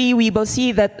history, we will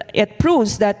see that it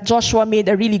proves that Joshua made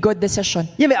a really good decision.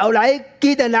 因為後來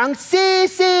基甸人世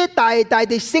世代代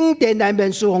地聖殿裏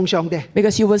面侍奉上帝。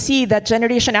 Because you will see that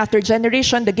generation after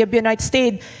generation, the Gibeonites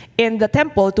stayed in the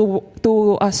temple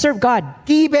to serve God.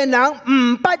 基甸人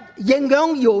唔不影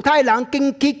響猶太人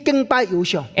敬拜偶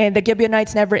像， And the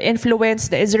Gibeonites never influenced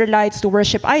the Israelites to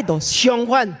worship idols. 相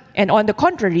反， And on the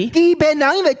contrary, 基甸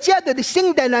人因為只係喺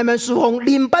聖殿裏面侍奉，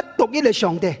念不獨一嘅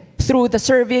上帝。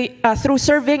 through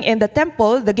serving in the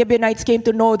temple, the Gibeonites came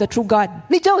to know the true God.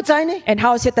 你怎麼知呢？ And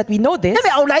how is it that we know 因 this? 為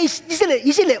後來以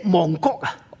色列亡國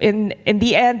啊， In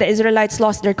the end, the Israelites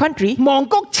lost their country 亡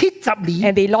國70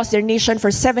年。 and they lost their nation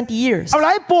for 70 years. 後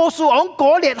來波斯王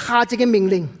嗰列下一個命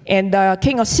令， And the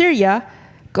king of Syria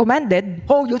commanded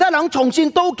好猶太人重新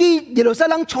登基耶路撒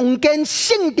冷重建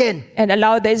聖殿， and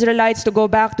allowed the Israelites to go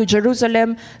back to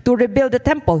Jerusalem to rebuild the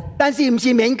temple. 但是唔是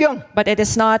勉強， But it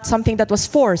is not something that was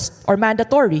forced or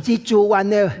mandatory, 是自願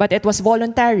嘅。 but it was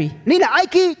voluntary. 你嚟愛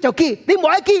去就去，你唔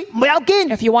愛去唔要緊。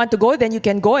 If you want to go, then you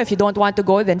can go. If you don't want to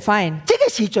go, then fine. 這個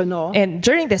時陣哦， And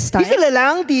during this 以色 time, 列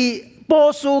人哋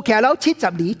波斯騎樓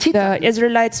70年the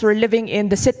Israelites were living in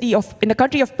the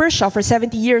country of Persia for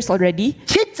 70 years already.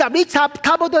 70年差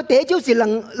不多第一就是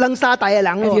兩三代嘅人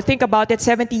If you 喎。 think about it,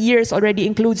 70 years already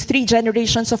includes 3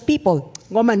 generations of people.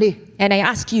 我問你， And I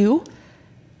ask you,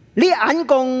 你眼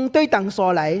光對鄧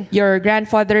所嚟？ your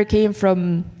grandfather came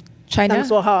from 鄧 China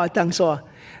所嚇，鄧所，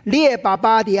你嘅爸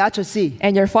爸哋也出世，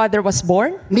 and your father was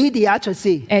born 你哋也出世。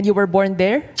 and you were born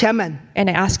there. 請問， And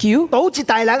I ask you, 倒一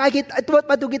代人愛去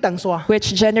不都去鄧所？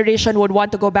 which generation would want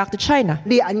to go back to China?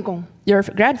 你眼光， Your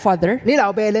grandfather, 你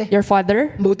老爸咧， your father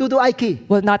無都愛去。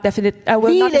 will not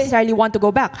necessarily want to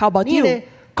go back. How about 你 you? 咧，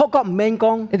國國唔免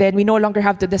講， Then we no longer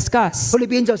have to discuss. 菲律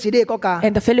賓就是你嘅國家，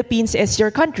 And the Philippines is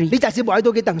your country. 你就是唔愛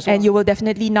到去鄧所 And。you will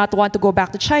definitely not want to go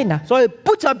back to China. 所以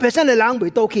80%嘅人未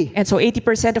到去。 And so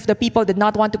 80% of the people did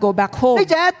not want to go back home. 你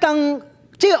就一等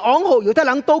即係昂號猶太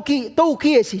人到去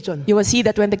嘅時陣， You will see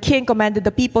that when the king commanded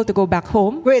the people to go back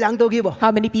home, 幾人到去喎？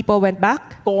 how many people went back?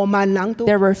 過萬人到。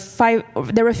There were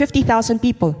 50,000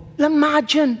 people. 你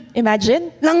imagine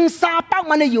Imagine 200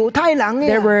萬嘅猶太人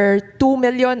there 嘅， were 2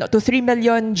 million to 3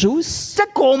 million Jews, 即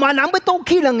係過萬人要到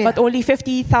去人嘅 but，only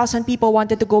 50,000 people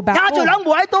wanted to go back 亞洲 home. 人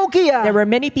唔愛到去啊 There！were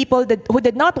many people who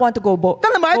did not want to go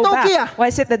當然唔係 go 到去啊。 back. Why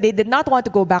is it that they did not want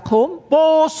to go back home?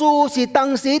 波斯是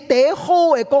當時第好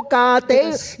嘅國家，第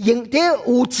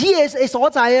有錢嘅所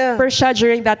在啊！ Persia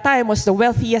during that time was the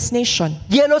wealthiest nation.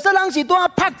 耶路撒冷是多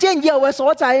拍戰以後嘅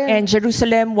所在啊！ And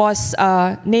Jerusalem was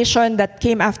a nation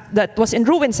that was in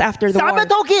ruins after the 三 war. 百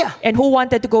到去啊！ And who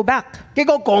wanted to go back? 結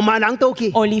果過萬人到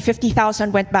去， Only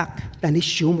 50,000 went back. 但你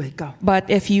想未夠。 But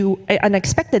if you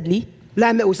unexpectedly, 你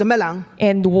係咪有什麼人？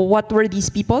 and what were these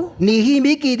people? 尼希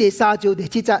米記第3章第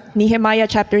7節， Nehemiah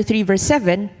chapter 3 verse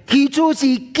 7. 其就是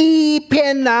欺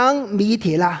騙人米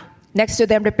提拉、 Next to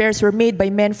them, repairs were made by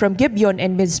men from Gibeon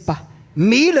and Mizpah.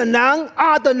 米倫人、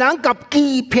亞頓人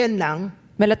及欺騙人。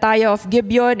 Melatiah of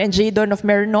Gibeon and Jadon of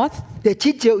Meronoth. 第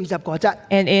7章20個節，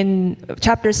 And in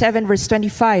chapter 7 verse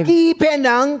 25, 欺騙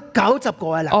人90個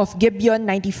嘅人， of Gibeon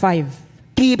 95.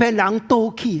 欺騙人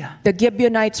倒去啊！ The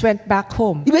Gibeonites went back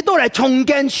home. 因為都嚟重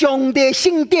建上帝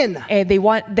聖殿啊！ And they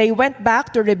went back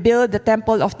to rebuild the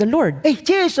temple of the Lord.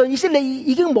 即係順以色列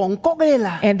已經亡國嘅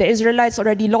啦， And the Israelites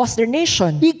already lost their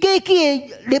nation. 而基嘅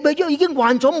利未約已經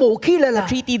還咗無期啦啦，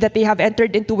 Treaty that they have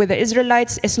entered into with the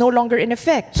Israelites is no longer in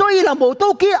effect. 所以就無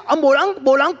倒機啊，無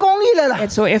人講呢啦。 And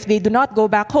so if they do not go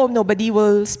back home, nobody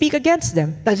will speak against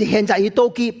them. 但是現在要倒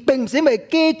機，並唔係因為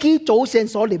基祖先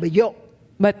所利未約，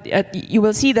 But you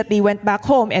will see that they went back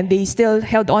home and they still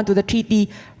held on to the treaty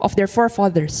of their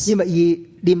forefathers. 因為而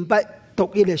念不獨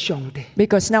一嘅上帝，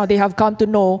 Because now they have come to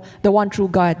know the one true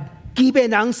God. 基遍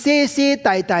人世世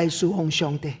代代侍奉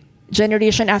上帝。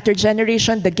 Generation after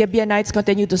generation, the Gibeonites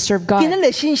continue to serve 今日 God.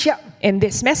 嚟信息有 In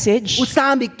this message,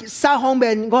 三方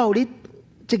面，我同你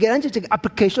一個人就一個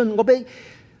application，我俾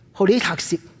同你學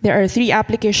習。 there are 3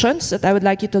 applications that I would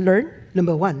like you to learn.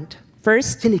 Number one，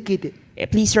 First, 請你記得，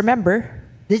 please remember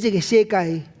你這個世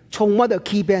界從我哋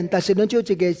欺騙，但是你做一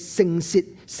個誠實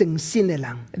誠信嘅人。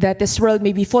 that this world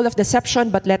may be full of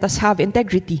deception, but let us have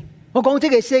integrity. 我講這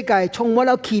個世界從我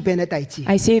哋欺騙嘅代志，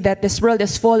 I say that this world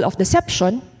is full of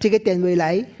deception. 這個電話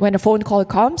嚟， When a phone call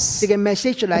comes, 這個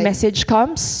message a 嚟， message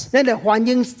comes, 你哋反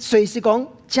應隨時講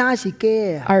真是假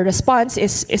啊， our response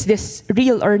is this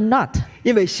real or not?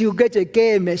 因為少嘅就假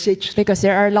嘅 message。 Because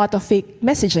there are a lot of fake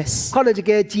messages. 可能一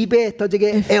個紙幣到一個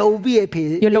LV 嘅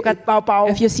皮 You look at 包包，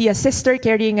 if you see a sister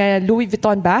carrying a Louis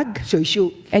Vuitton bag, 隨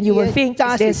手 and you will think,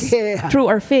 真 is 是 this 假啊， true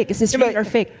or fake? Is this 因 real 為 or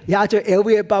fake? 也做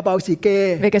LV 嘅包包是假。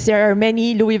 Because there are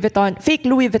many fake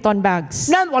Louis Vuitton bags.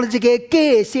 咱話你一個假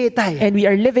嘅世代， And we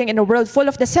are living in a world full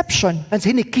of deception. 但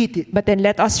請你記得， But then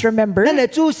let us remember 咱嘅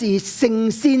主是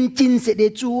誠信真實嘅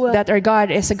主啊。 that our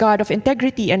God is a God of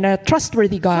integrity and a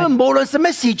trustworthy 所以 God. 無論什麼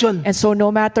時陣， And so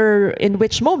no matter in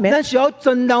which moment, 咱需要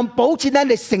盡量保持咱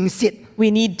嘅誠實。 we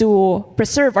need to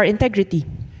preserve our integrity.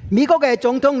 美國嘅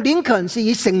總統林肯是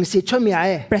以誠實出名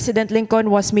嘅， President Lincoln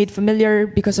was made familiar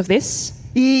because of this,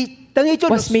 而等於做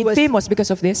律 was 師 made 嘅， famous because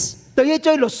of this. 等於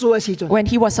做律師嘅時陣， When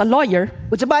he was a lawyer,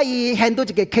 或者把伊 handle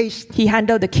一個 case， he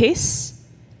handled the case.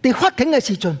 喺法庭嘅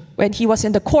時陣， When he was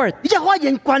in the court, 而且發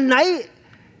現原來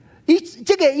伊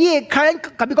即個伊嘅客人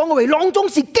特別講嘅話，當中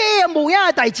是假嘅無影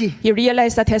嘅代志， he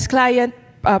realized that his client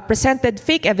presented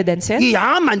fake 而 evidences, 也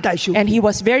問題少， and he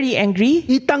was very angry.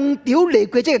 而當掉離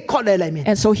佢即個 court 嚟裡面，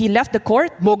 And so he left the court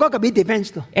無講特別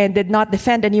defense 度， and did not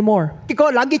defend anymore. 結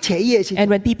果人去扯伊嘅時， And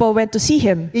when people went to see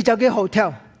him, 伊就去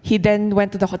hotel， he then went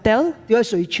to the hotel. 掉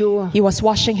水手啊， He was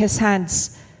washing his hands,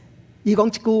 伊講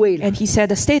一句話啦， and he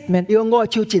said a statement. 伊講我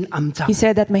嘅手真暗雜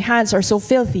He，said that my hands are so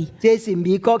filthy. 這是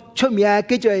美國出名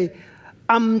嘅叫做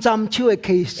暗針手嘅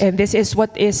case， And this is what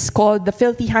is called the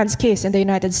filthy hands case in the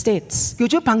United States. 叫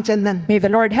做彭真人。 May the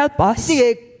Lord help us 呢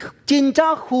個真真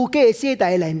負嘅世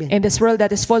代裡面， in this world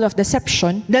that is full of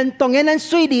deception. 人當然咱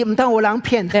水裡唔通有人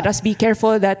騙， Let us be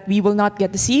careful that we will not get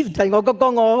deceived. 但我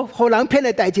講我有人騙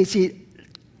嘅代志是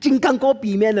真艱苦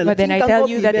避免嘅啦， But then I 真艱 tell 苦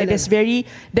you 避 that 免 it 嘅 is very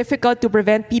difficult to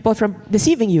prevent people from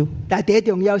deceiving you. 但係第一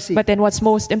重要是， But then what's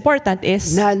most important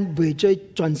is 咱袂最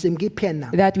專心去騙人，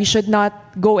 that we should not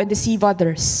go and deceive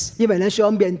others, 因為咱需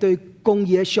要面對公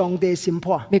義嘅上帝審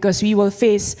判。 because we will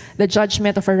face the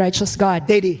judgment of a righteous God.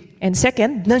 第二， And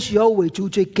second, 咱需要為主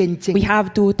做見證， we have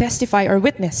to testify or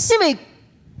witness. 因為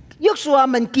約書亞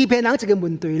問欺騙人一個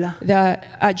問題啦，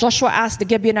 Joshua asked the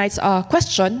Gibeonites a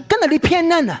question. 今日你騙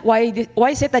人啊？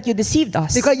 Why is it that you deceived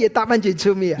us? 你可以答案最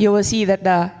出面啊。 You will see that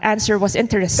the answer was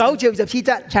interesting. 9至14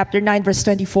節， Chapter 9, verse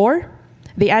 24.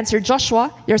 They answered Joshua,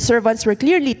 your servants were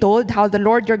clearly told how the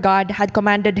Lord your God had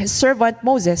commanded his servant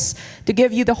Moses to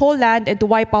give you the whole land and to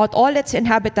wipe out all its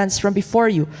inhabitants from before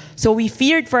you. So we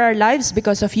feared for our lives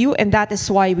because of you, and that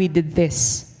is why we did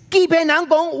this. 欺騙人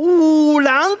講有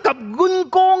人及阮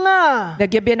講啊， The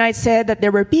Gibeonites said that there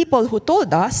were people who told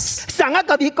us, 神啊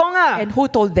及伊講啊， and who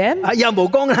told them, 又冇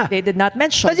講啦。 they did not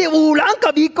mention. 但是有人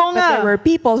及伊講 But there 啊， were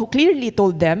people who clearly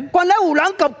told them, 原來有人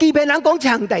及欺騙人講這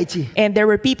項代志， and there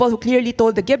were people who clearly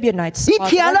told the Gibeonites. 伊 about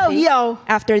聽 one 了 thing. 以後，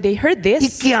 After they heard 伊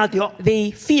this, 驚咗，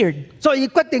 they feared. 所以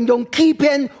決定用欺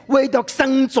騙為咗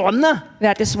生存啊，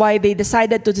 That is why they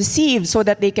decided to deceive so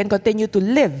that they can continue to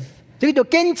live. 就叫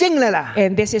做見證啦啦。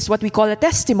 And this is what we call a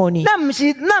testimony. 咱唔是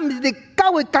哋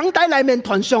教會講台裡面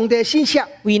傳上帝嘅信息，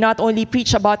 We not only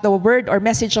preach about the word or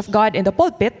message of God in the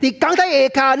pulpit, 伫講台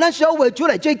下骹，咱需要為主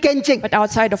嚟做見證， but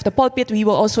outside of the pulpit, we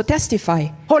will also testify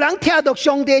讓人聽到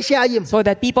上帝嘅聲音。 so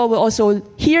that people will also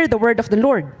hear the word of the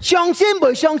Lord. 相信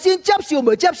未相信，接受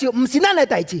未接受，唔是咱嘅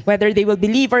代志， Whether they will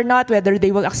believe or not, whether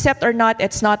they will accept or not,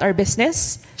 it's not our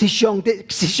business, 是上帝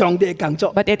嘅工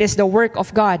作。 but it is the work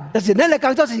of God. 但是咱嘅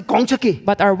工作是講出去。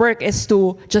 But our work is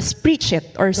to just preach it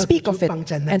or speak of it.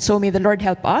 And so may the Lord Lord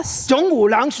help us. 總有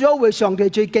人需要為上帝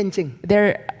做見證，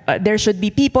 There should be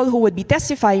people who would be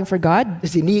testifying for God, 就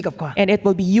是你及我。 and it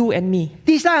will be you and me.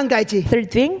 第三樣大事， Third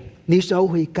thing, 你需要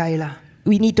悔改啦。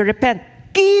 we need to repent.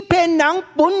 欺騙人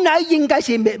本來應該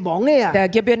是滅亡嘅啊， The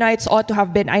Gibeonites ought to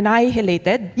have been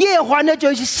annihilated, 耶犯嘅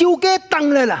罪是燒雞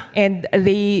燈啦啦。 and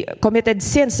they committed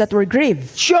sins that were grave.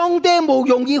 上帝冇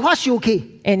容易發燒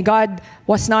氣， And God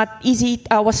was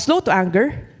was slow to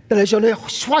anger, 但係上帝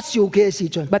發燒氣嘅時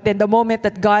陣 but then the moment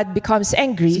that God becomes 是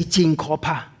angry, 真可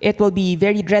怕。 it will be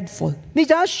very dreadful. 你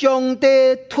知道上帝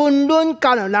吞論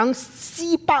迦南人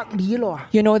400年咯，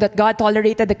 You know that God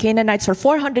tolerated the Canaanites for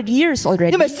 400 years 因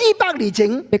already, 為400年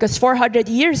前， because 400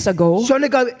 years ago, 上帝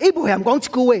教亞伯蘭講一句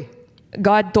話，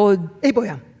 God told 亞伯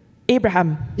蘭，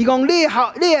 Abraham 伊講你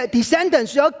嘅 descendants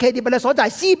需要企喺別個所在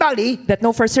400年， that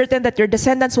know for certain that your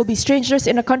descendants will be strangers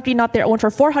in a country not their own for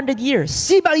 400 years.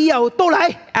 400年後到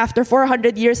嚟， After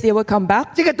 400 years, they will come back,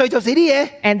 即個對就是你嘅，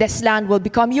 and this land will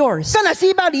become yours. 真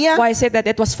係400年啊！ Why I say that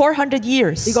it was 400伊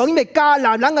years? 講因為迦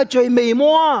南人嘅罪未滿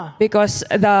啊， Because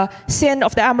the sin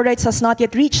of the Amorites has not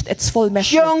yet reached its full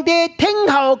measure. 上帝聽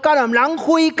候迦南人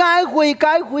悔改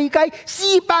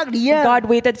400年啊！ God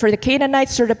waited for the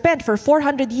Canaanites to repent for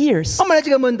 400 years. 我問你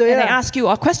一個問題 And I 啊， ask you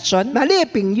a question. 嗱，你嘅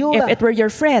朋友 If 啦， it were your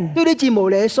friend, 對你節目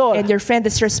嚟說， and your friend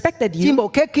disrespected 節 you 目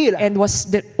客氣啦， and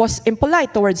was impolite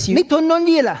towards 你 you, 吞論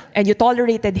伊啦， and you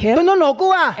tolerated 吞 him, 論羅姑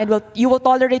啊， and you will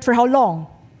tolerate for how long?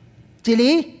 一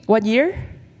年、 1 year?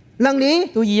 2年、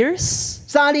 2 years?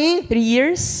 3年， 3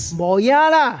 years? 冇呀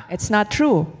啦， It's not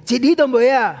true. 一年都冇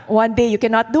啊， 1 day you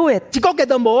cannot do it. 一個月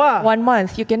都冇啊， 1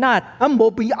 month you cannot. 啊冇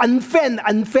變 unfriend，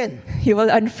 You will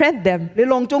unfriend them. 你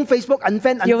浪中 Facebook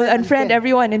unfriend， You will unfriend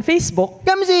everyone in Facebook.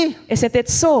 咁是 Isn't it 冇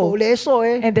so? 理數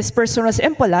嘅。 And this person was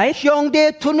impolite, 上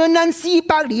帝吞論咱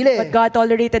400年 but 咧， God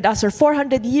tolerated us for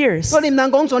 400 years. 我哋唔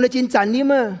能講上帝真殘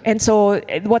念啊， And so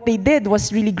what they did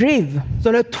was really grave.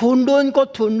 上帝吞論個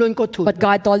吞論個吞， But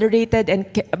God tolerated and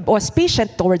was patient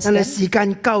towards 但係 them. 時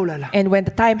間夠啦啦， And when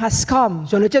the time has come,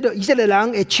 上帝知道以色列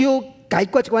人會超解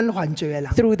決呢個犯罪嘅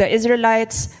啦， through the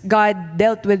Israelites, God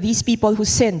dealt with these people who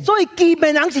sinned. 所以基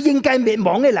本人是應該滅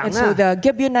亡嘅人 And so 啊， the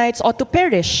Gibeonites ought to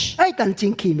perish. 但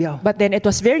真奇妙， But then it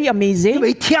was very 因 amazing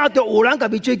為聽到有人特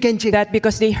別最見證， that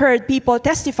because they heard people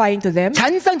testifying to them,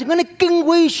 產生一個呢敬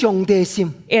畏上帝嘅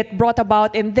心， it brought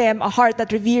about in them a heart that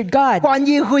revered God. 關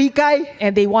於悔改，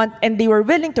 And they were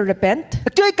willing to repent.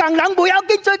 最更人唔要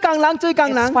緊，最更人，最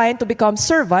更 It's 人， fine to become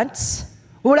servants.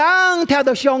 有人聽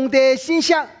到上帝信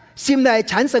息，心內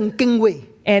產生敬畏。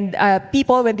 And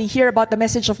people, when they hear about the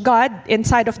message of God,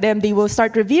 inside of them, they will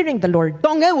start revering the Lord.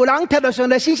 當然有人聽到上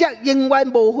帝信息，認為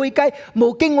冇悔改、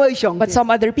冇敬畏上帝 But。some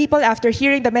other people, after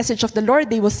hearing the message of the Lord,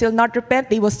 they will still not repent.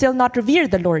 They will still not revere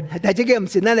the Lord. 但係呢個唔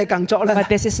是咱嘅工作啦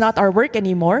But，this is not our work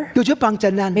anymore. 叫做幫助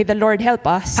咱 May the Lord help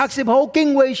us 學習好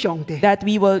敬畏上帝。 that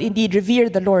we will indeed revere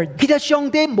the Lord. 其實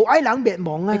上帝冇愛人滅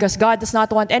亡啊， Because God does not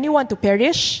want anyone to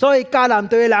perish. 所以迦南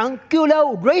地嘅人叫了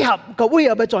Rahab個威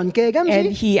入嘅傳記，咁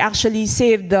And 是 he actually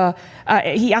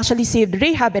saved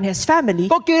Rahab and his family.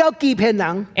 個叫了欺騙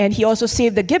人， And he also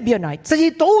saved the Gibeonites. 就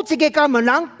是都自己迦南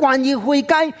人關於悔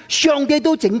改，上帝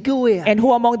都拯救嘅啊。 And who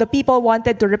among the people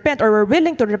wanted to repent or were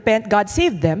willing to repent, God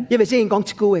saved them. 因為先講一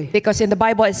句話， Because in the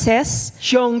Bible it says,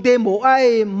 上帝冇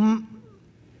愛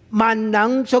萬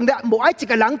人，上帝冇愛一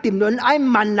個人點論愛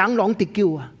萬人攏得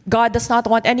救啊！ God does not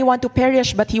want anyone to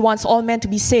perish, but he wants all men to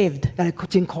be saved. 但係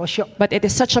真可惜， But it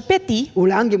is such a pity 有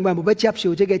人認為冇要接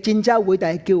受這個真正偉大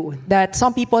嘅救恩， that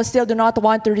some people still do not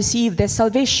want to receive this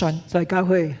salvation. 所以教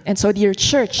會。 And so, dear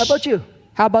church, How about you？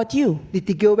 how about you? 你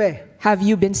得救未？ Have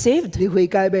you been saved? 你悔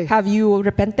改未？ Have you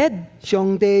repented?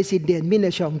 上帝是憐憫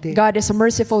嘅上帝， God is a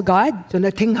merciful God, 上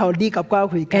帝聽候你及我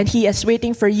悔改， and he is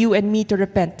waiting for you and me to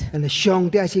repent. 但係上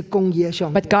帝係公義嘅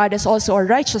上帝， But God is also a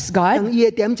righteous 當 God. 伊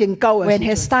嘅點正夠 When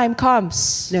嘅 his 時候， time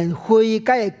comes, 連悔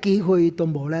改嘅機會都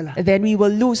冇啦啦， then we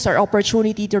will lose our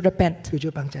opportunity to repent. 叫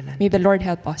做幫助人。 May the Lord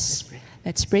help us.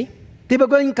 Let's pray. 第八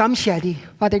個人感謝你，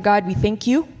 Father God, we thank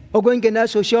you 我講今日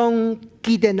所想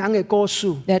記定人嘅故事，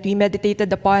 that we meditated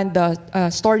upon the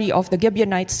story of the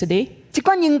Gibeonites today. 即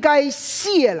個應該死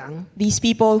嘅人， These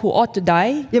people who ought to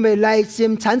die 因為內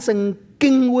心產生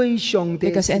敬畏上帝，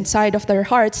 because inside of their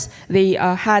hearts they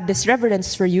had this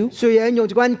reverence for you, 雖然用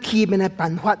一個欺騙嘅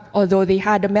辦法， although they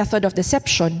had a method of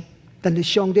deception. 但係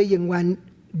上帝仍然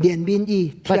憐憫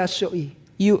伊、體恤伊，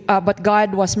 But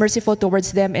God was merciful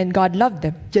towards them and God loved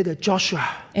them. 即係 Joshua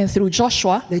And through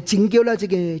Joshua, 嚟拯救了這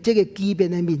個欺騙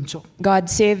嘅民族。 God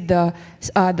saved the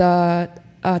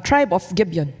tribe of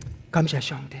Gibeon. 感謝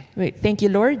上帝。 Wait, thank you,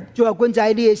 Lord. 主啊，管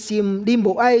在你嘅心，你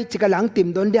冇愛一個人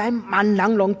點論，你愛萬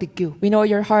人攏得救。 We know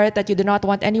your heart that you do not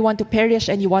want anyone to perish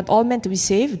and you want all men to be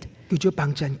saved. 求主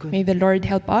幫助佢， May the Lord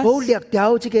help 好 us 掠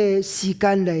掉這個時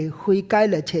間嚟悔改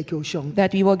嚟祈求上。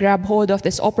 that we will grab hold of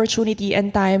this opportunity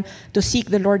and time to seek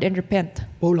the Lord and repent.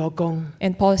 保羅講，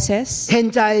 And Paul says 現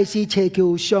在是祈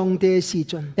求上帝嘅時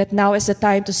陣， that now is the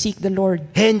time to seek the Lord,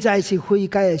 現在是悔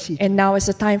改嘅時陣。 and now is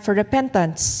the time for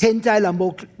repentance. 現在能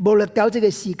冇掠掉這個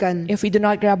時間， If we do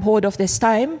not grab hold of this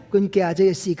time, 佢驚這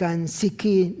個時間失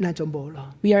去，那就冇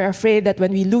啦。 we are afraid that when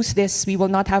we lose this, we will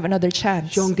not have another chance.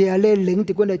 上帝啊，你領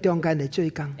啲佢哋中間嚟追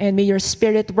緊， And may your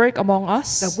Spirit work among 但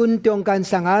us, 佢中間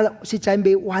上下實在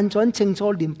未完全清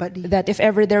楚明白你， that if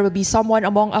ever there will be someone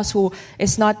among us who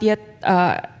is not yet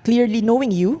clearly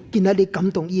knowing you, 見到你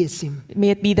感動伊嘅心，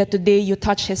 may it be that today you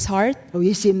touch his heart 由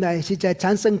伊心內實在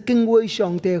產生敬畏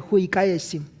上帝悔改嘅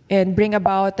心， and bring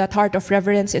about that heart of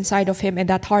reverence inside of him and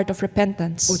that heart of 好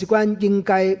repentance, 似關應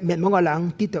該滅亡嘅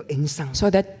人得到永生， so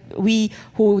that we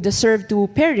who deserve to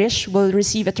perish will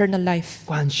receive eternal life.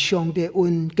 關上帝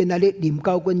恩見到你臨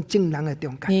到阮正人嘅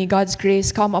中間， May God's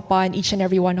grace come upon each and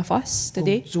every one of us 奉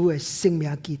today. 主嘅聖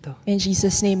名祈禱 In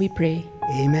Jesus' name we pray.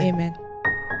 ，Amen。 Amen.